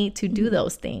money to do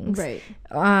those things. Right.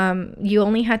 You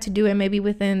only had to do it maybe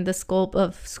within the scope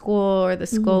of school or the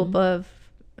scope of,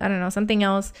 I don't know, something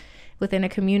else within a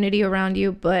community around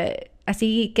you. But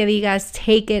así que digas,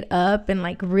 take it up and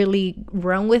like really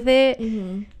run with it,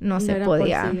 no se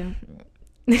podía.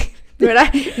 ¿No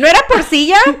era por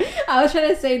silla? I was trying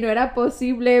to say no era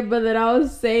posible, but then I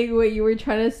was saying what you were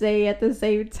trying to say at the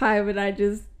same time, and I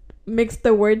just mixed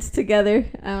the words together.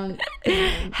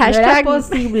 Hashtag no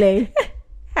posible.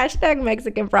 Hashtag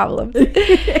Mexican problems.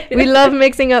 We love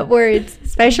mixing up words,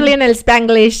 especially in el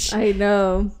Spanglish. I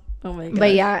know. Oh my god.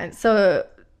 But yeah, so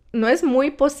no es muy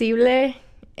posible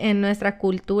en nuestra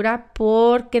cultura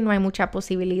porque no hay mucha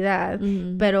posibilidad.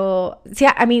 Pero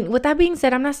yeah, I mean, with that being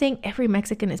said, I'm not saying every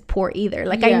Mexican is poor either.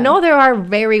 Like, I know there are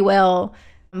very well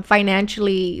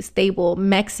financially stable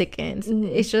Mexicans.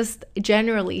 It's just,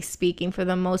 generally speaking, for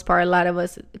the most part, a lot of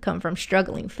us come from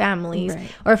struggling families,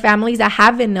 or families that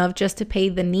have enough just to pay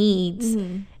the needs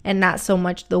and not so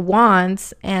much the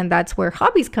wants. And that's where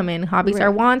hobbies come in. Hobbies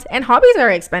are wants, and hobbies are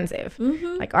expensive.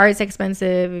 Like art is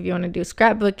expensive. If you want to do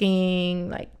scrapbooking,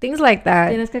 like things like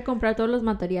that, tienes que comprar todos los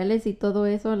materiales y todo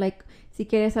eso. Like si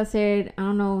quieres hacer, I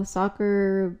don't know,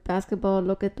 soccer, basketball,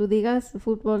 lo que tú digas,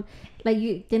 fútbol, like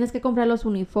tienes que comprar los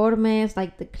uniformes,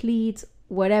 like the cleats,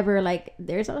 whatever. Like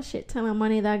there's a shit ton of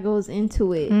money that goes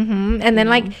into it. And then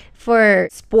like for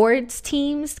sports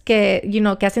teams que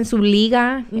hacen su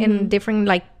liga in different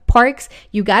like parks,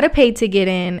 you gotta pay to get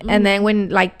in. And then when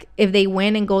like if they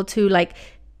win and go to like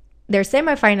they're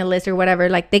semifinalists or whatever,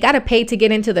 like they gotta pay to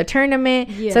get into the tournament.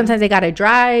 Sometimes they gotta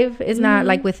drive. It's not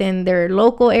like within their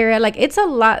local area. Like it's a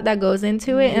lot that goes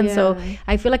into it. And so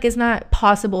I feel like it's not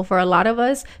possible for a lot of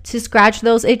us to scratch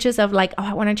those itches of like, oh,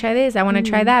 I want to try this, I want to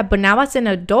try that. But now as an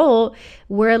adult,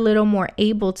 we're a little more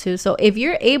able to. So if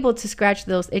you're able to scratch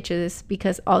those itches,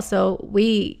 because also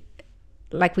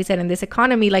like we said, in this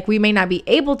economy, like we may not be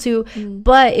able to,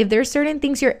 but if there's certain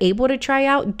things you're able to try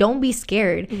out, don't be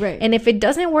scared. And if it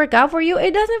doesn't work out for you,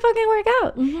 it doesn't fucking work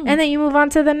out. And then you move on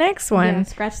to the next one.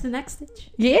 Scratch the next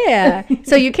itch.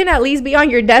 So you can at least be on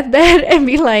your deathbed and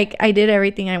be like, I did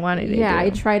everything I wanted to do. I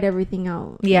tried everything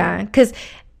out. Because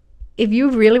if you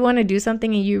really want to do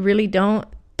something and you really don't,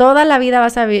 toda la vida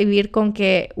vas a vivir con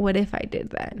que, what if I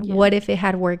did that? What if it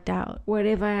had worked out? What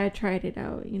if I had tried it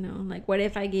out? Like what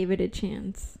if I gave it a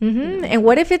chance? And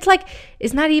what if it's like,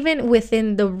 it's not even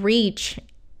within the reach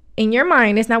in your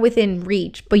mind, it's not within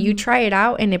reach, but you try it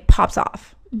out and it pops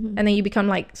off. And then you become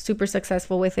like super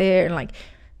successful with it, and like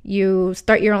you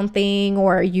start your own thing,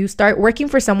 or you start working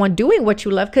for someone doing what you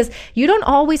love, because you don't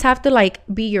always have to like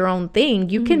be your own thing.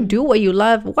 You can do what you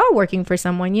love while working for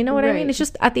someone, you know what I mean? It's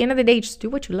just at the end of the day, just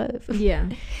do what you love.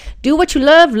 Do what you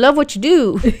love what you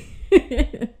do.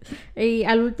 Y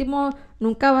al último,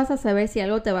 nunca vas a saber si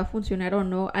algo te va a funcionar o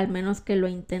no, al menos que lo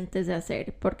intentes de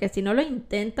hacer, porque si no lo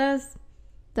intentas,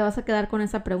 te vas a quedar con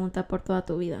esa pregunta por toda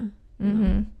tu vida.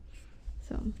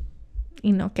 So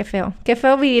Y no, qué feo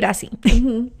vivir así.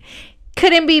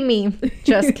 Couldn't be me.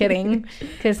 Just kidding.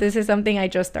 Because this is something I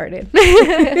just started.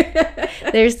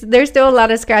 There's still a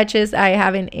lot of scratches I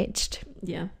haven't itched.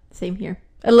 Yeah, same here.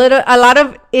 A lot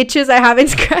of itches I haven't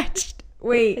scratched.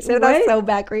 Wait, so that's so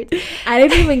backwards. I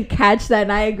didn't even catch that,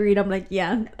 and I agreed. I'm like,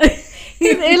 yeah.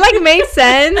 It like made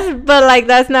sense, but like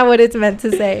that's not what it's meant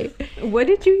to say. What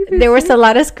did you even There was a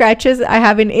lot of scratches I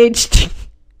haven't itched.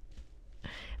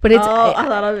 But it's a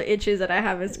lot of itches that I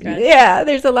haven't scratched. Yeah,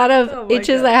 there's a lot of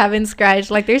itches I haven't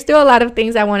scratched. Like there's still a lot of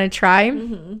things I want to try.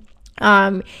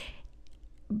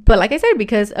 But like I said,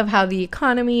 because of how the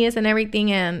economy is and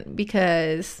everything, and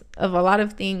because of a lot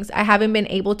of things, I haven't been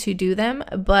able to do them.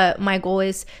 But my goal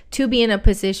is to be in a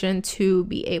position to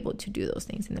be able to do those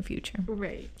things in the future.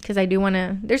 Right. Because I do want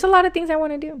to, there's a lot of things I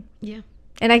want to do. Yeah.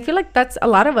 And I feel like that's a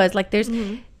lot of us. Like there's,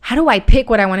 how do I pick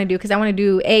what I want to do? Because I want to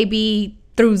do A, B,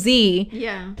 through Z.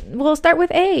 Yeah. We'll start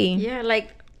with A. Yeah, like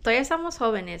todavía estamos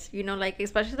jóvenes, like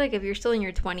especially like if you're still in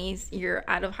your 20s, you're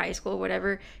out of high school,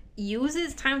 whatever, use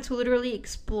this time to literally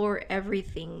explore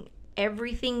everything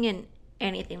and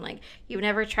anything. Like you've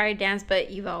never tried dance,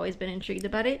 but you've always been intrigued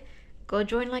about it. Go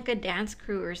join like a dance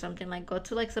crew or something. Like go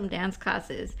to like some dance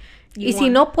classes. Si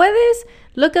no puedes,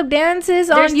 look up dances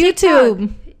on YouTube.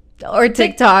 TikTok. Or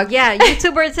TikTok. Yeah,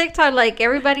 YouTube or TikTok. Like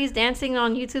everybody's dancing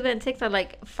on YouTube and TikTok.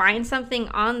 Like find something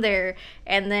on there,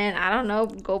 and then I don't know,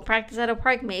 go practice at a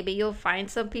park. Maybe you'll find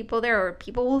some people there, or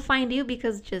people will find you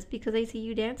because they see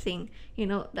you dancing.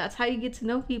 That's how you get to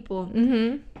know people.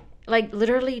 Like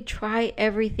literally try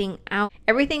everything out.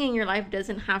 Everything in your life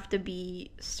doesn't have to be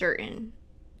certain.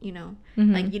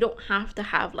 Like you don't have to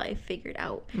have life figured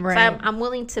out. Right. So I'm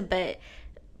willing to bet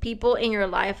people in your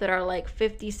life that are like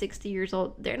 50, 60 years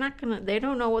old, they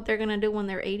don't know what they're gonna do when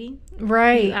they're 80.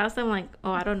 Right. You ask them like,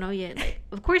 oh, I don't know yet. Like,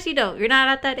 of course you don't. You're not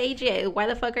at that age yet. Why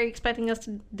the fuck are you expecting us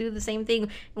to do the same thing?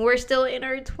 And we're still in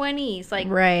our 20s. Like,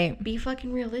 right. Be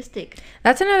fucking realistic.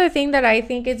 That's another thing that I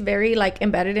think is very like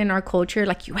embedded in our culture.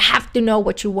 Like you have to know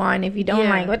what you want. If you don't,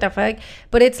 like, what the fuck?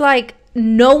 But it's like,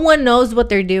 no one knows what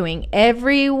they're doing.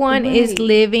 Everyone is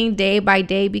living day by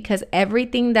day, because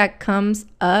everything that comes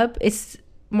up is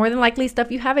more than likely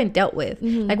stuff you haven't dealt with.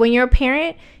 Like when you're a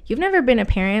parent, you've never been a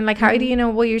parent. Like how do you know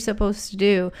what you're supposed to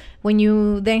do? When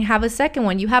you then have a second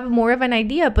one, you have more of an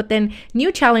idea, but then new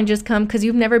challenges come because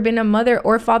you've never been a mother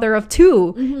or father of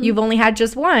two. You've only had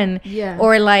just one.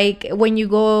 Or like when you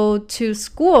go to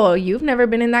school, you've never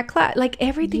been in that class. Like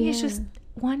everything is just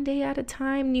one day at a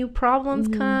time. New problems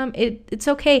come. It's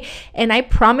okay. And I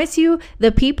promise you,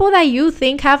 the people that you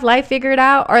think have life figured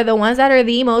out are the ones that are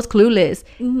the most clueless.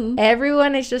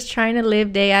 Everyone is just trying to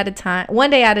live day at a time, one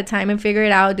day at a time, and figure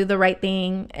it out, do the right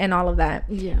thing, and all of that.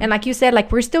 And like you said,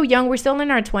 like, we're still young, we're still in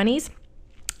our 20s.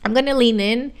 I'm gonna lean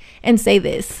in and say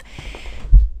this.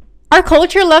 Our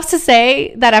culture loves to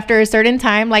say that after a certain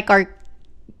time, like, our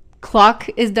clock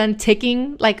is done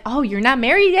ticking. Like, oh, you're not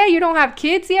married yet? You don't have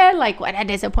kids yet? Like, what a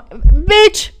disappointment.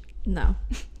 Bitch. No.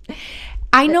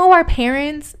 I know our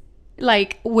parents,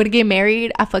 like, would get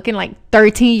married at fucking, like,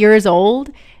 13 years old.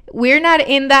 We're not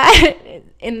in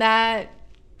that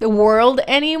world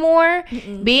anymore.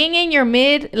 Being in your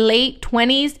late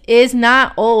 20s is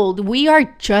not old. We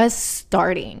are just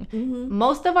starting.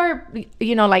 Most of our,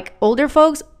 like, older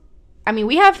folks, I mean,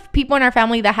 we have people in our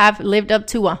family that have lived up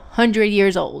to 100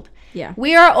 years old. Yeah.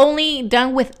 We are only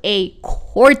done with a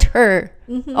quarter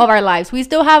of our lives. We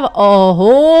still have a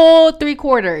whole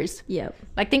 3/4. Yep.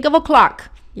 Like, think of a clock.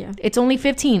 Yeah. It's only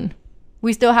 15.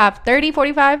 We still have 30,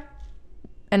 45,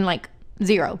 and, like,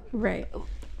 0. Right.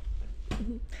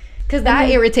 Because that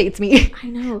irritates me. I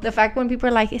know. The fact when people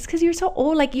are like, it's because you're so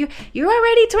old. Like, you're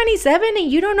already 27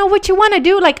 and you don't know what you want to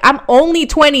do. Like, I'm only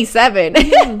 27.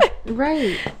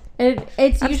 Right.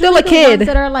 It's I'm usually still a the kid. ones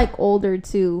that are, like, older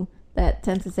too that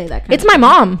tend to say that kind of thing.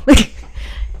 Mom.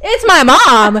 It's my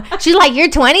mom. She's like, you're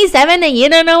 27 and you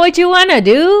don't know what you want to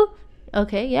do?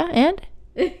 Okay, yeah, and?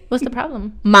 What's the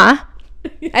problem? Ma,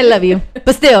 I love you.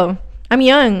 But still, I'm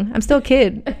young. I'm still a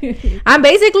kid. I'm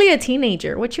basically a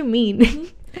teenager. What you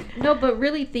mean? No, but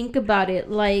really think about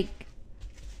it. Like,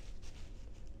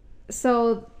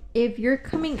 so if you're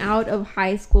coming out of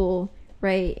high school,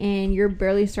 right, and you're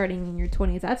barely starting in your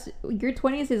 20s, your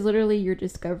 20s is literally your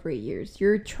discovery years.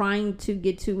 You're trying to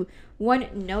get to, one,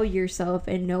 know yourself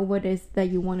and know what it is that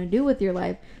you want to do with your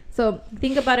life. So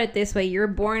think about it this way. You're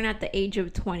born at the age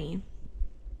of 20,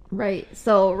 right?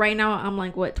 So right now I'm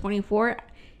like, what, 24?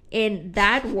 In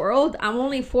that world, I'm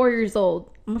only 4 years old.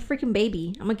 I'm a freaking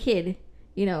baby. I'm a kid,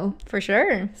 For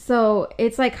sure. So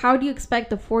it's like, how do you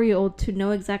expect a 4-year-old to know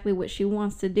exactly what she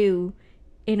wants to do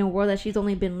in a world that she's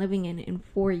only been living in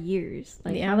 4 years?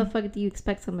 Like, how the fuck do you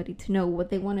expect somebody to know what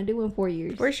they want to do in 4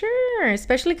 years? For sure.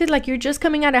 Especially because, like, you're just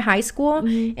coming out of high school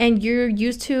and you're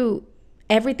used to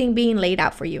everything being laid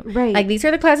out for you. Right. Like, these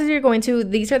are the classes you're going to.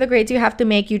 These are the grades you have to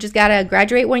make. You just gotta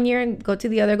graduate one year and go to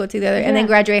the other, and then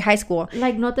graduate high school.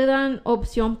 Like, no te dan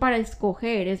opción para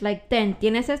escoger. It's like,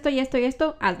 tienes esto y esto y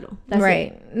esto, hazlo. That's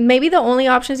right. it. Maybe the only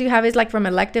options you have is, like, from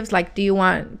electives. Like, do you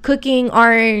want cooking,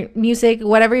 art, music,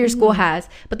 whatever your school has.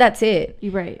 But that's it.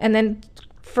 You're right. And then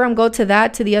from go to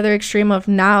that to the other extreme of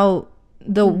now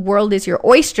the world is your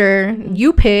oyster.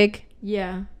 You pick.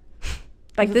 Yeah.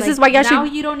 Like, this is why y'all should... Now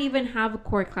you don't even have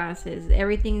core classes.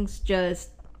 Everything's just...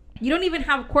 You don't even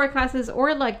have core classes or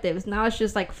electives. Now it's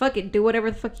just like, fuck it. Do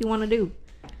whatever the fuck you want to do.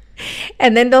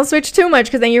 And then don't switch too much,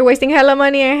 because then you're wasting hella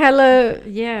money and hella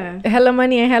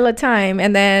time.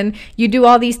 And then you do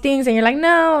all these things and you're like,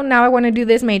 no, now I want to do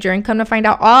this major. And come to find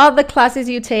out, all the classes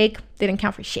you take didn't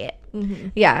count for shit.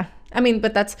 Yeah. I mean,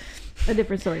 but that's... a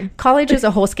different story. College is a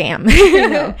whole scam.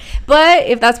 But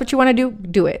if that's what you want to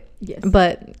do it. Yes.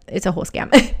 But it's a whole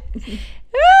scam.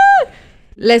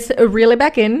 Let's reel it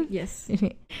back in. Yes.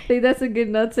 I think that's a good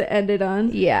note to end it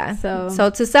on. Yeah. So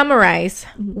to summarize,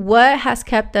 what has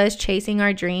kept us chasing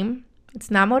our dream? It's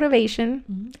not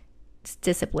motivation. It's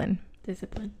discipline.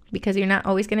 Because you're not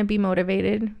always going to be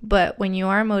motivated. But when you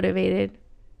are motivated,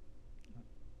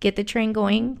 get the train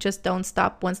going. Just don't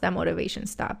stop once that motivation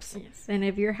stops. Yes. And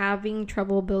if you're having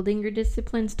trouble building your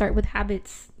discipline, start with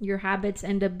habits. Your habits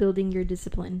end up building your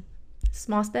discipline.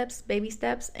 Small steps, baby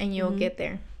steps, and you'll get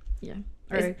there. Yeah.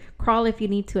 Or crawl if you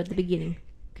need to at the beginning.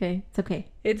 Okay. It's okay.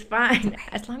 It's fine.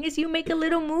 As long as you make a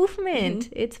little movement,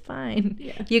 it's fine.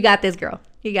 Yeah. You got this, girl.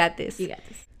 You got this.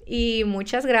 Y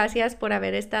muchas gracias por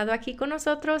haber estado aquí con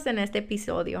nosotros en este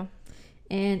episodio.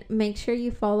 And make sure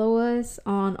you follow us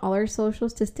on all our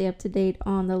socials to stay up to date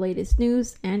on the latest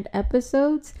news and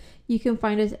episodes. You can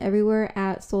find us everywhere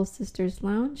at Soul Sisters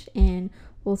Lounge. And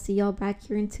we'll see y'all back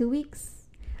here in 2 weeks.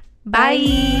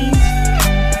 Bye.